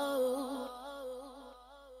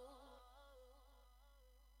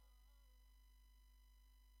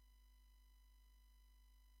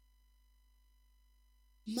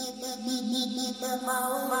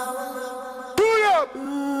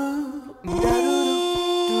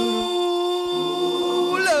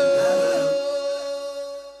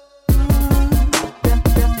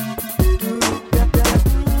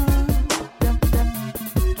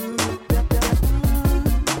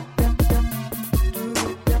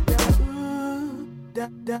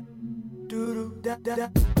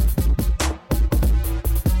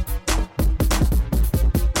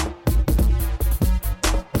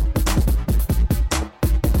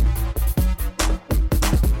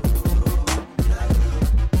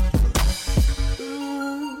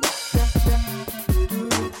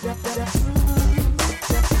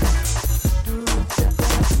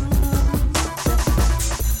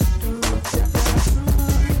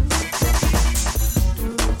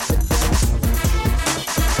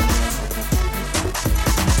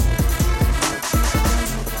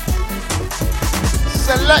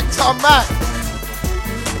 Selector Mac.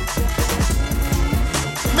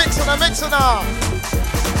 Mixing now.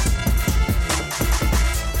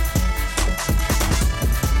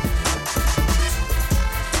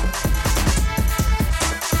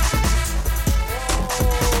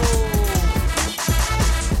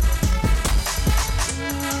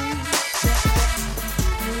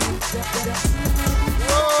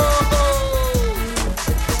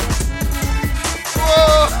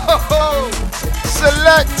 Whoa.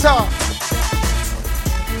 Selector.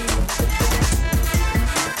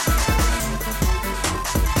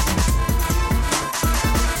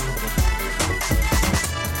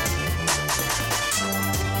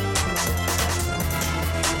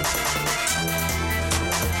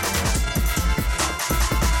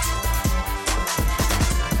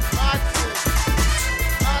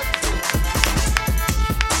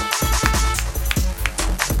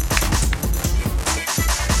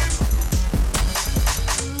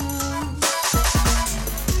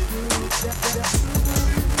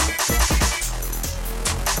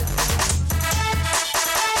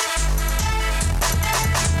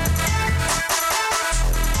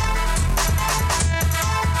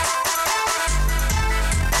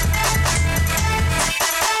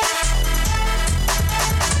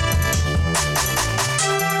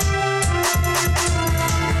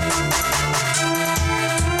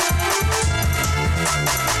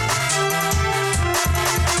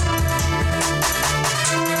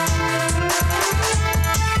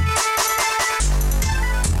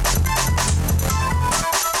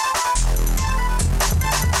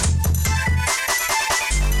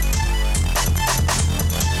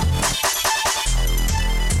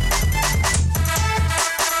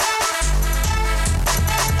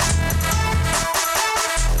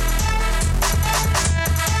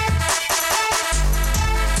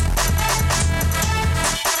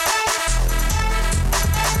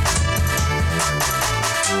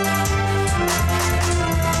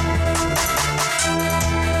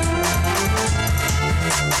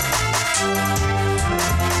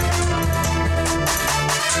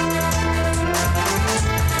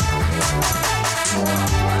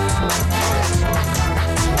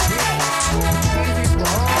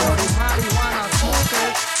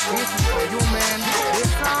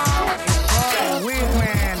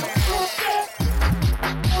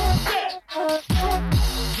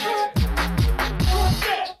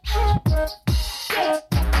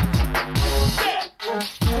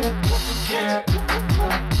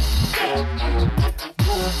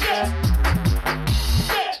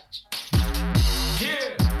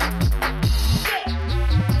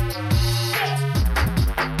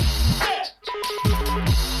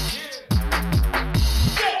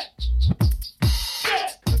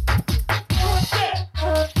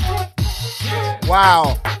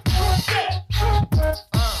 Wow.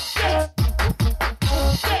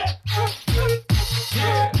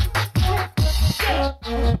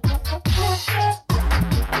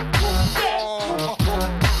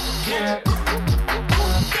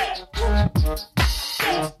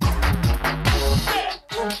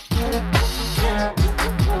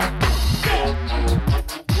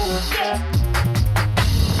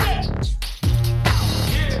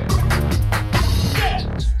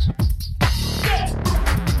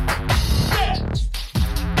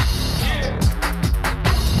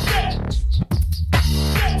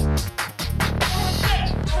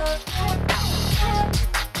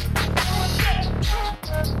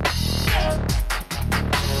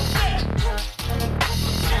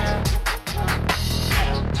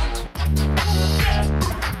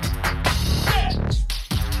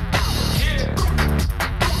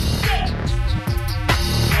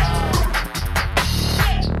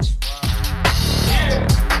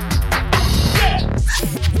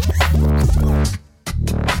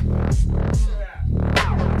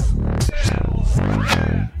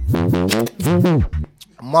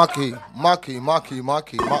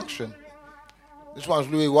 Muction. This one's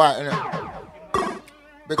Louis White, innit?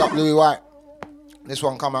 Big up Louis White. This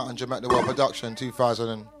one come out on Jamaica the World Production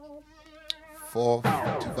 2004,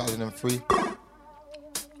 2003.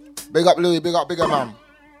 Big up Louis, big up Bigger Man.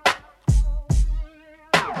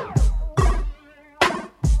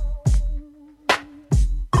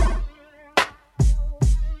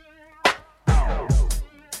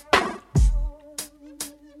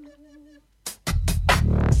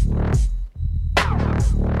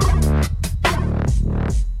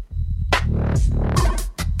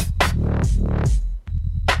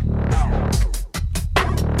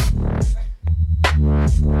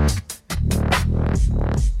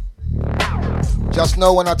 Just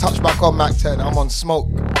know when I touch back on Mac 10, I'm on smoke.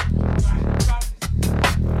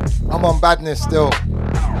 I'm on badness still.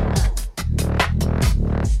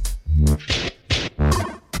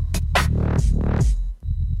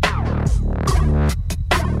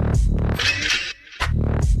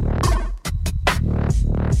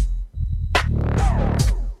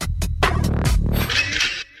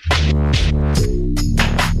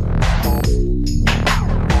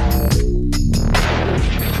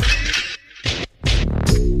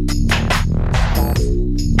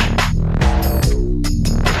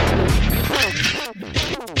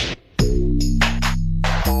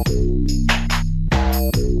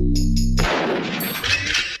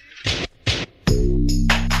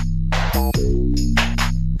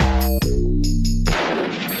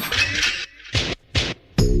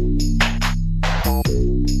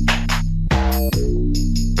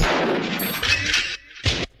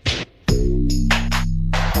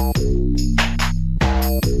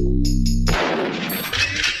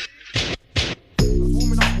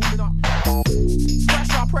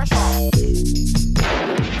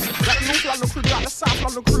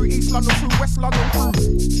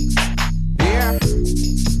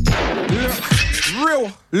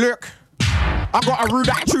 Look, I got a rude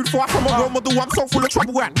attitude, far from a role model. I'm so full of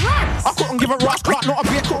trouble and I couldn't give a rat's clock, not a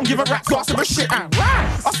beer, couldn't give a rat's ass of a shit and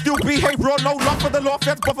I still behave raw, no love for the law,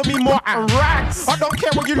 feds bother me more and I don't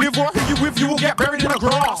care where you live or who you with, you will get buried in the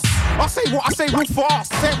grass. I say what I say real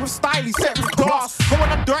fast, say it with style, say it with class. But when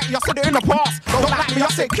I'm dirty, I said it in the past. Don't like me, I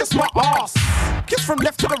say kiss my ass. Kiss from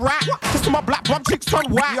left to the right, kiss to my black bum cheeks turn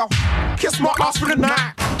white. Kiss my ass for the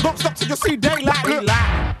night, don't stop till you see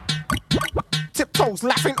daylight. Tiptoes,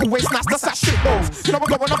 laughing always nice, that's that shit goes. You know we're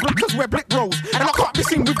going on black cause we're blick rolls. And I can't be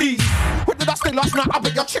seen with these. Where did I stay last night? I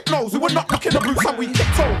bet your chick knows. We were not knocking the boots and we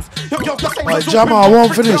tiptoes. Your girls just ain't Alright, Jammer, I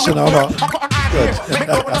won't finish, you know, but... I got an idea, make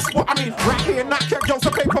go on the spot, I mean, right here, not care girls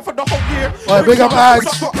a paper for the whole year. Alright, big up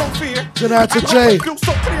Ags. Tonight to Jay. Feel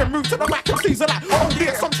so clear, move to the mic and season like, oh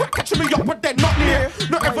yeah, some track catching me up, but they're not near.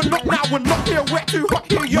 Not ever, not now, we're not here, we're too hot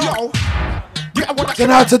here, yo. Then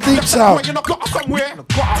out to Deep South. We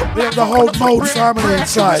have the whole Mode family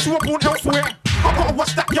inside. I gotta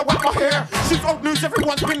watch that, yo, out my hair. She's old news,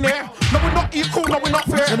 everyone's been there. No, we're not equal, no, we're not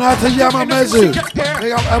fair. Tonight to Yamamezu.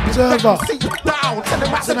 Big up Observer.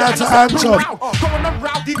 Tonight to Anton. Going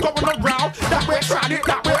around, going around. That way tried it,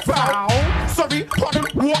 that way foul. Sorry, pardon,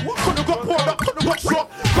 what? Could've got poured up, could've got shot.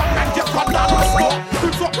 Come and get one down the spot.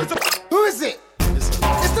 Who is it?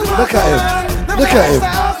 Look at him. Look at him.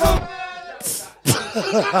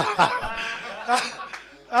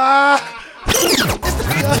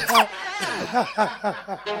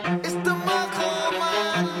 It's the Marco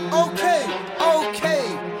man. Okay.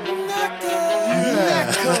 Necco.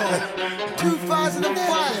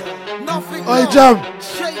 2005. Nothing. Oi, Jam.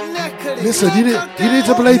 Listen, you need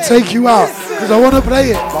to play Take You Out because I want to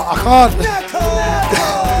play it, but I can't.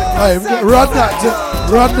 Hey, run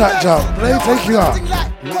that, Jam. Play Take You Out.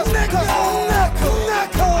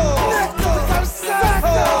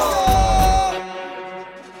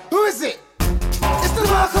 Who is it? It's the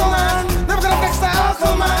Marco man. Never gonna fix that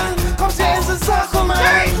alcohol man. Come James and circle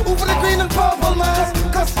man. Over the green and purple man.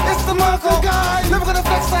 Cause it's the Marco guy. Never gonna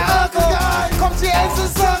fix that alcohol guy. Come James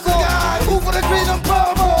and circle guy. Over the green and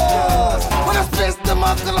purple. When I spit the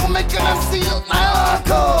Marco, I'll make an MC look like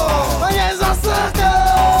Marco. My hands are circle.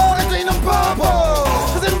 Over the green and purple.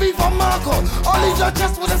 Cause it be for Marco. I'll leave your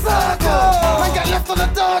chest with a circle. Man get left on the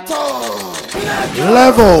dirt.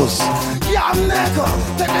 Levels. Yeah, I'm Necco.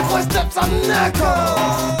 Take me 4 steps, I'm Necco.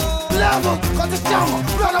 Level, got the jammer,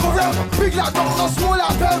 run up a rebel. Big like don't no small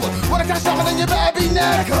like pebble. Wanna catch up and then you better be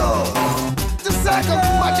Necco. The second,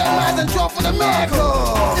 I get mad and draw for the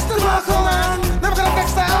miracle. It's the Marco man, never gonna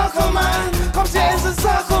fix that alcohol man. Come James and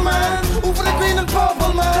circle man, over the green and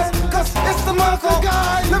purple man. Cause it's the Marco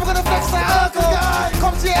guy, never gonna fix that alcohol guy.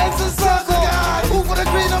 Come James and circle guy, over the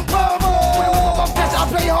green and purple. When I walk up pressure, I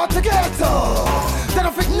play hard to get to. Then I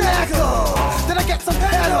think Necco, then I get some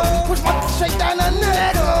pedal, push my straight down the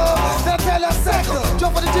Necco. Then I tell her second,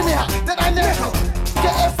 jump for the Jimmy hat, then I Necco.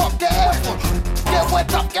 Get F up, get F up, get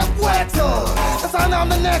wet up, get wetter. That's how now I'm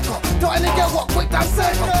the Necco, don't any get what quick down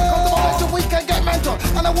second. Come to my mental, we can get mental,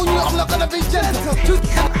 and I warn you I'm not gonna be gentle.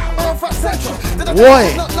 Or front central, then I tell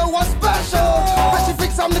you not no one special. Bet she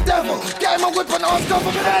thinks I'm the devil, get in my whip and I'll stop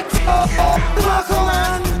for mental. The Marco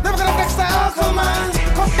man, never gonna fix that alcohol man.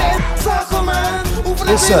 Come get circle man.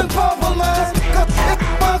 Listen.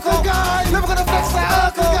 Marco guy, never gonna flex that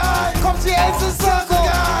alcohol guy. Come to your ends and circle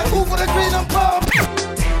guy. Over the green and purple.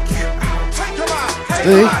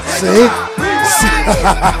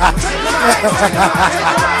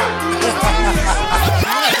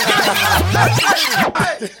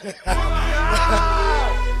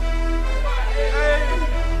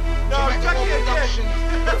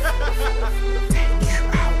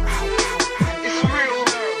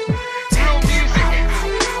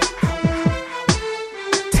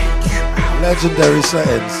 Legendary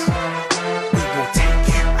settings.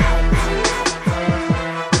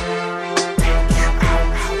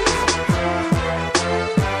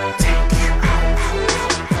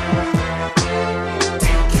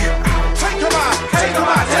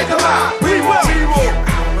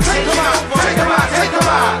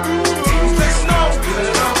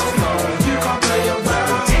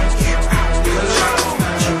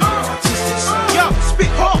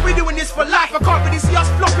 For life, I can't really see us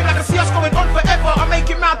flopping. I can see us going on forever. I'm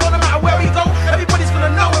making mad.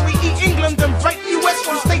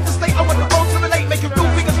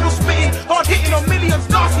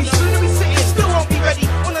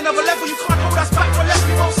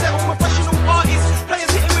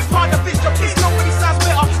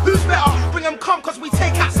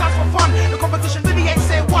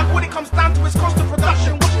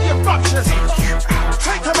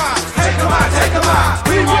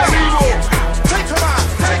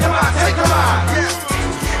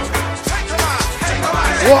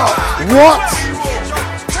 What?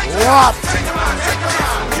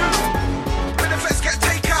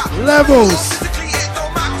 Levels.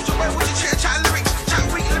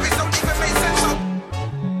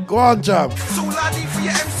 Go on, Jam.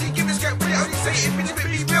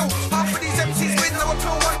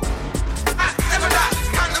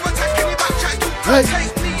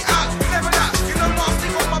 Hey.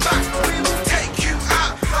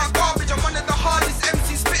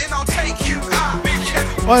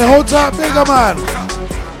 Wait, hold tight, bigger man.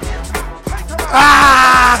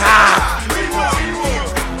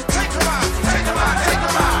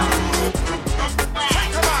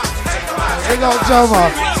 Big old Jammer.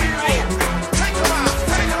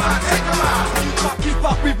 Keep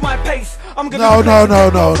up with my pace. I'm gonna No.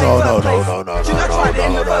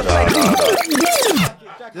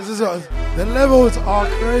 This is the levels are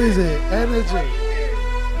crazy. Energy.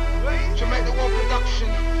 Jamaica One Production.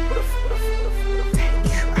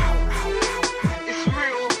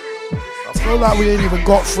 I feel like we ain't even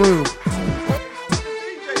got through.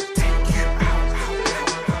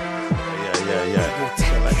 Yeah.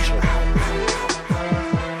 Selection.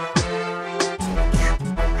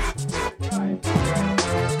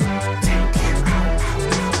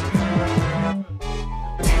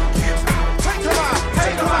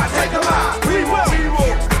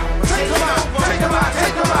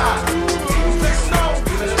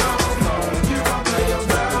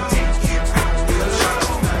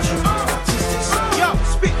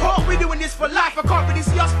 For life, I can't really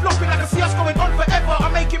see us flopping like I see us going on forever. I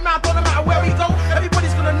make it mad, don't matter where we go.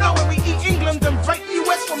 Everybody's gonna know when we eat England and break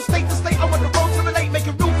US from state to state. I want the road to relate,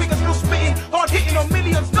 making real figures, real spitting, hard hitting on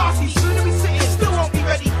millions, nasty. Soon to be sitting, still won't be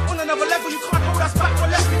ready. On another level, you can't hold us back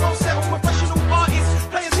unless we won't settle. Professional artists,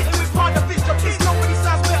 players hitting with hard the bitch. The kids, nobody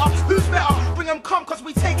sounds better. Who's better? Bring them come, cause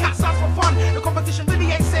we take out sounds for fun. The competition really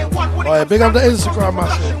ain't saying one. Oh yeah, big up the Instagram,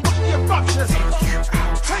 massive.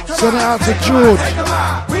 Send it out to George.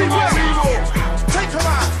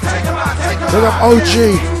 Big up OG.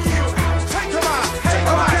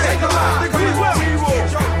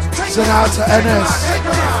 Send out to NS.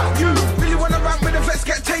 You really wanna rank with the vets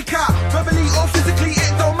get take out. Verbally or physically,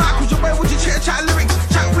 it don't matter. Cause you're where would you chat lyrics?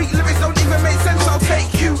 Chat weak lyrics don't even make sense. I'll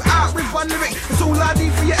take you out with one lyric. That's all I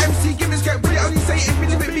need for your MC. Gimmicks get really only say it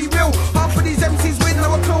really be real. Half of these MCs with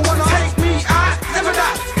no appeal wanna take me out. Never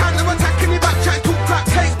that. Kind of attack in your back chat, talk crap.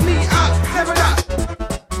 Take me out. Never that.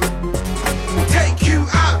 Take you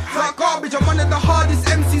out. Like garbage, I'm one of the hardest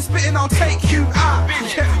MCs spitting. I'll take you out.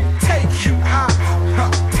 Yeah, take you out.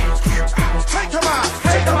 Take them out.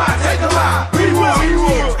 Take them out. Take them out. We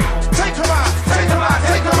will. Take them out. Take them out.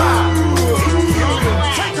 Take them out.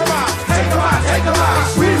 Take them out. Take them out. Take them out.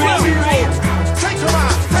 We will. Take them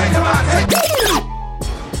out. Take them out. Take them out.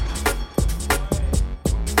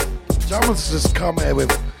 Jaman's just come here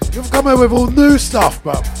with. You've come here with all new stuff,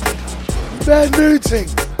 bro. Bare new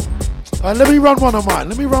things. Let me run one of mine.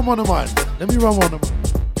 Let me run one of mine.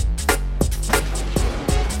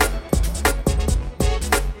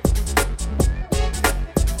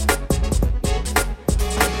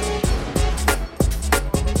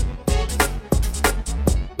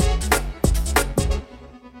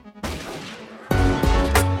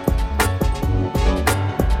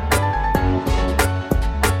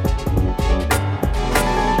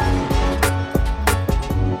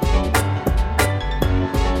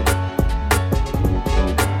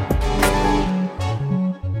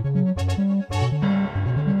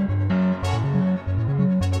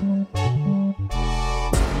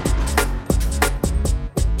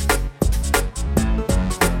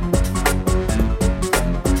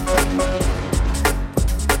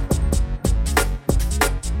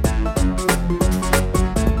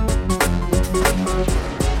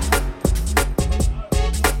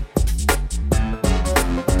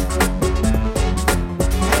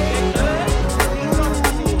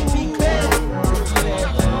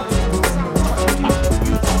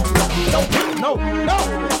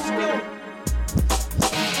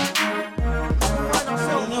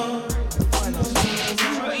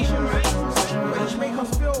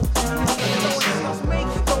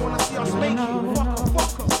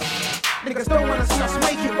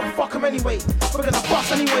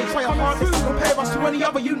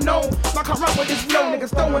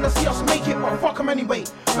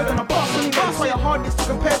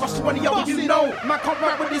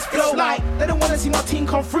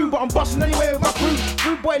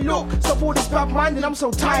 And I'm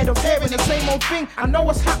so tired of hearing the same old thing. I know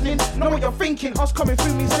what's happening, know what you're thinking. Us coming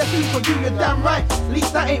through means anything for you, you're damn right. At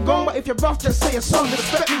least that ain't wrong, but if you're rough, just say a song.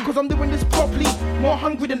 Respect me, cause I'm doing this properly. More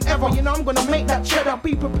hungry than ever, you know I'm gonna make that cheddar.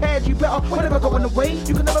 Be prepared, you better. Whatever going away,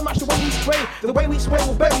 you can never match the way we spray. The way we spray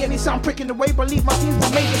will bury any sound prick in the way. Believe my teams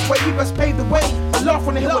will make this way, we best pave the way. I laugh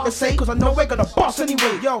when they hear what they say, cause I know we're gonna boss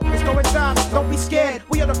anyway. Yo, it's going down, don't be scared.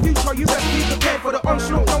 We are the future, you best be prepared for the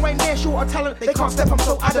onslaught. No way near short of talent, they can't step, I'm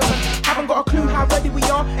so adamant. Haven't got a clue how ready we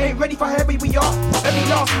are, ain't ready for how heavy we are. Every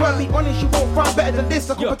last word, be honest, you won't find better than this.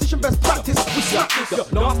 The competition best practice, we slap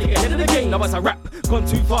this. Last nigga ahead of the game, now as I rap. Gone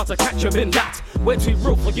too far to catch him in that. We're too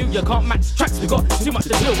real for you, you can't match tracks. We got too much to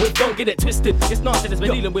deal with, don't get it twisted. It's nothing that's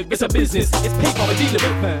been dealing with, it's a business. It's paper we're dealing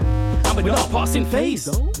with, man. And we're not passing phase.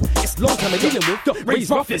 It's long time we're dealing with. Raise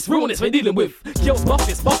roughest, realness we're dealing with. Kills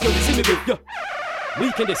buffest, buff kill this in me with.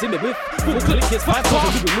 Weekend this in me with. Full click is 5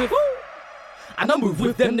 cars moving with. And I move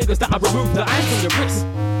with them niggas that I remove the ice from your wrist.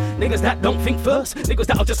 Niggas that don't think first, niggas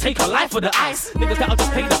that'll just take a life for the ice. Niggas that'll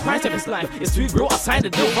just pay the price of his life. It's too real, I signed a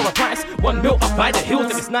deal for a price. 1 mil up by the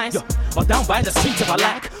hills if it's nice, or down by the streets if I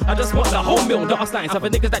like. I just want the whole meal, not a science. Have a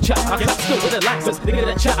niggas that chat, I get still with the license. Niggas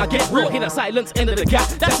that chat, I get real, hear the silence, end of the gap.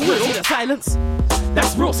 That's real, see the silence.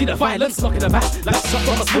 That's real, see the violence, knock in the back. Like shot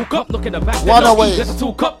from a smoke up, knock in the back. One away. Let's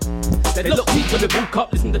talk up. They look deep when they walk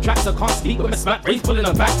up, listen to tracks, I can't speak. When my smack race pulling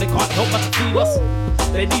them back, they can't help but to feel us.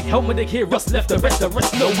 They need help when they hear us, left the rest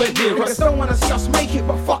nowhere near us. Niggas don't wanna see us make it,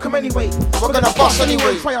 but fuck them anyway. We're gonna bust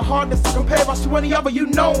anyway. Try your hardest to compare us to any other, you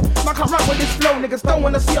know. Man can't rap with this flow, niggas don't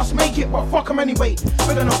wanna see us make it, but fuck them anyway.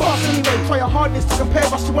 We're gonna bust anyway. Try your hardest to compare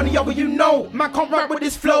us to any other, you know. Man can't rap with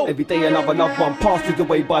this flow. Every day another loved one passes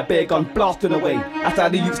away by bear gun blasting away. That's how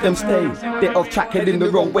the youths them stay. They're off track heading the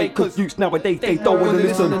wrong way, cause youths nowadays they don't wanna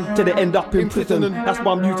listen till they end up in prison. That's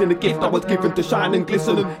why I'm using the gift I was given to shine and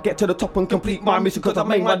glisten. Get to the top and complete my mission, cause I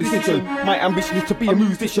made my decision. My ambition is to be a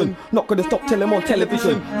musician, not gonna stop till I'm on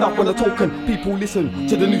television. Not gonna talk and people listen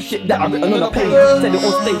to the new shit that I've written on a page. Send it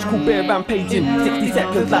on stage, called Bear Rampaging. 60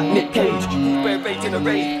 seconds like Nick Cage. Bear Rage in a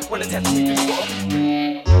rage, when it's test me to stop.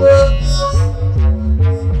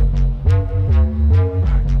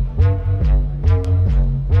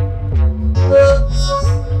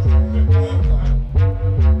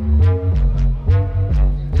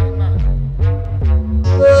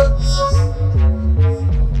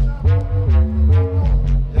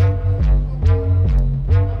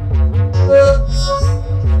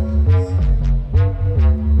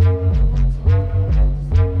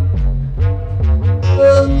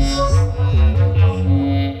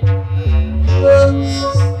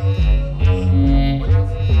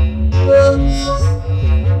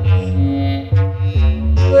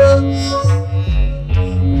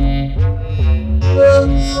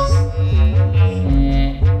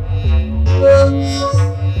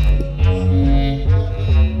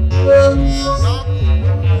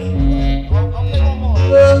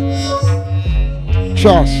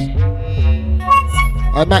 Charles,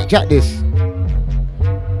 I Mac Jack this.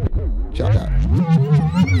 Jack that.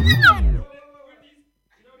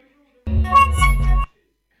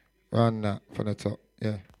 Run that from the top,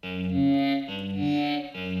 yeah.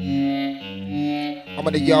 I'm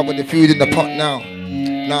in the yard with the food in the pot now.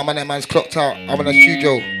 Now man, that man's clocked out. I'm in the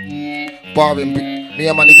studio, barring. Me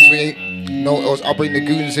and my niggas, we ain't no else. I'll bring the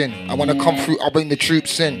goons in. I wanna come through, I'll bring the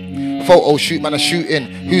troops in. Photo shoot, man, I'm shooting.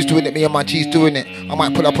 Who's doing it? Me and my G's doing it. I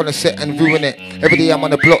might pull up on the set and ruin it. Every day I'm on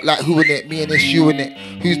the block like who in it? Me and this you in it.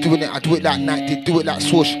 Who's doing it? I do it like Night Did, do it like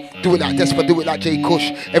Swoosh, do it like Despa, do it like J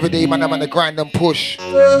Kush. Every day, man, I'm on the grind and push.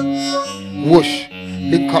 Whoosh.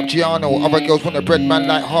 Link up Giano. Other girls want a bread man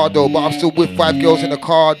like Hardo, but I'm still with 5 girls in the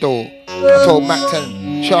car though. I told Mac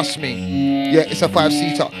 10, trust me. Yeah, it's a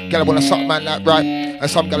 5-seater. Girl, I wanna suck man like right. And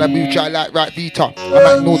some gal I move dry like right Vita. I'm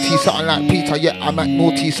at naughty, something like Peter. Yeah, I'm at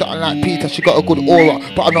naughty, something like Peter. She got a good aura,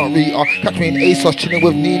 but I'm not Rita. Catch me in ASOS chilling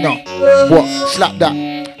with Nina. What? Slap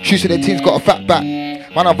that. True to the team's got a fat back.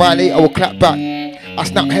 Man, I violate, I will clap back. I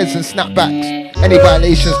snap heads and snapbacks. Any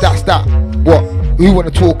violations, that's that. What? Who wanna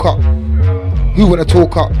talk up? Who wanna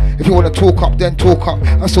talk up? If you wanna talk up, then talk up.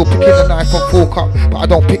 I'm still picking the knife and fork up, but I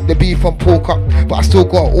don't pick the beef and pork up. But I still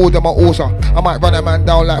gotta order my order. I might run a man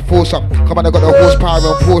down like Forza. Come on, I got the horsepower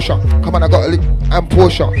and Porsche. Come on, I got a lick and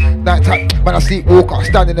Porsche. Night time, man, I sleepwalker.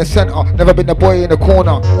 Stand in the centre, never been the boy in the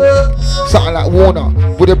corner. Something like Warner,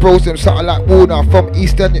 with the bros them, something like Warner. From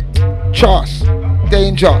East End, Charles,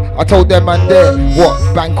 Danger. I told them man there,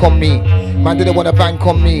 what, bank on me. Man didn't wanna bank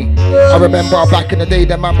on me. I remember back in the day,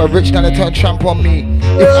 them man were rich, now they turn tramp on me.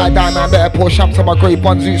 If I die, man, better pour champs on my grave,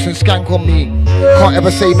 bun zoots and skank on me. Can't ever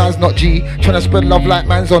say man's not G, tryna spread love like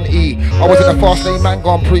man's on E. I was in the fast lane, man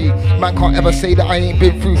gone pre. Man can't ever say that I ain't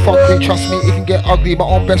been through fuckery. Trust me, it can get ugly. My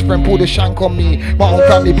own best friend pulled a shank on me. My own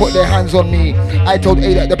family put their hands on me. I told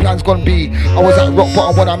A that the plan's gone B. I was at rock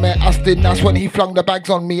bottom when I met Aston. That's when he flung the bags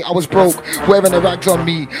on me. I was broke, wearing the rags on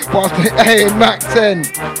me. Bastard, hey, Mac 10.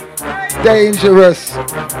 Dangerous.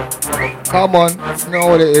 Come on, you know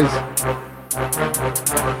what it is.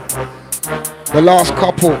 The last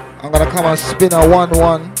couple, I'm gonna come and spin a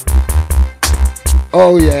 1-1.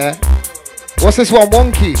 Oh yeah. What's this one,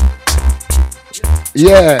 Wonky?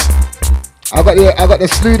 Yeah. I got the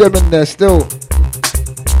slew them in there still.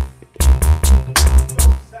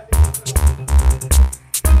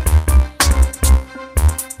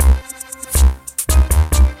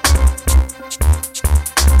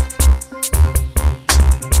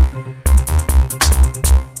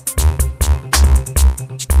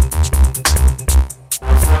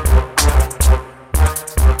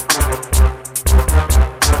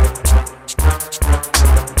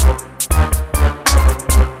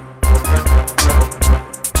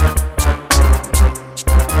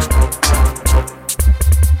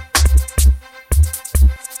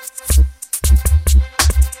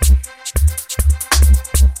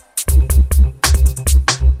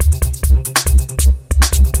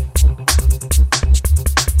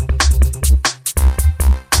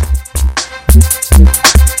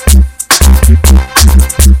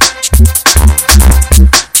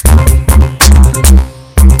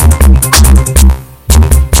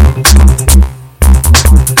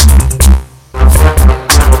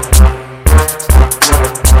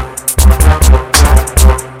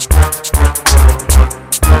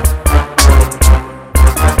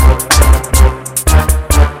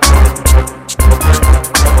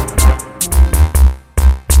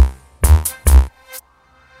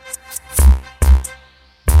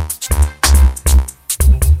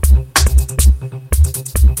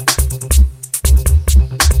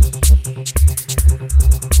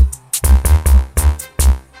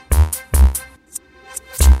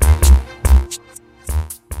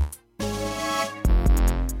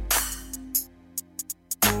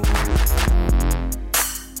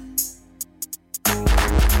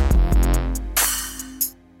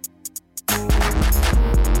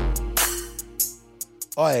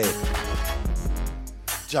 Oi.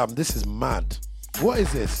 Jam, this is mad. What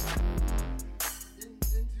is this?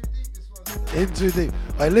 In too deep.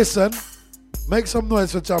 Oi, listen. Make some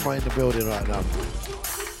noise for Jammer in the building right now.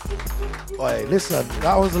 Oi, listen.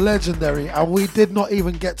 That was legendary, and we did not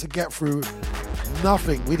even get through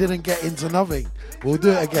nothing. We didn't get into nothing. We'll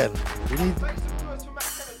do it again. We need.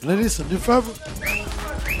 Listen, do further.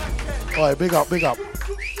 Oi, big up, big up.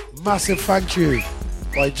 Massive thank you.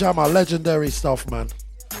 Oi, Jammer, legendary stuff, man.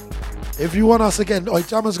 If you want us again, oi,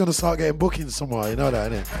 Jammer's gonna start getting bookings somewhere. You know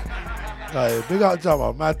that, innit? Oi, big up,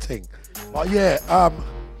 Jammer, mad thing. But yeah,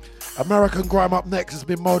 American Grime up next has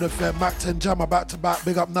been Mode FM. Mac 10 Jammer back to back.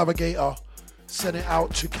 Big up Navigator. Send it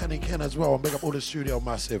out to Kenny Ken as well, and big up all the studio,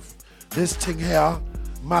 massive. This thing here,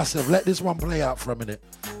 massive. Let this one play out for a minute.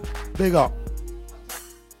 Big up.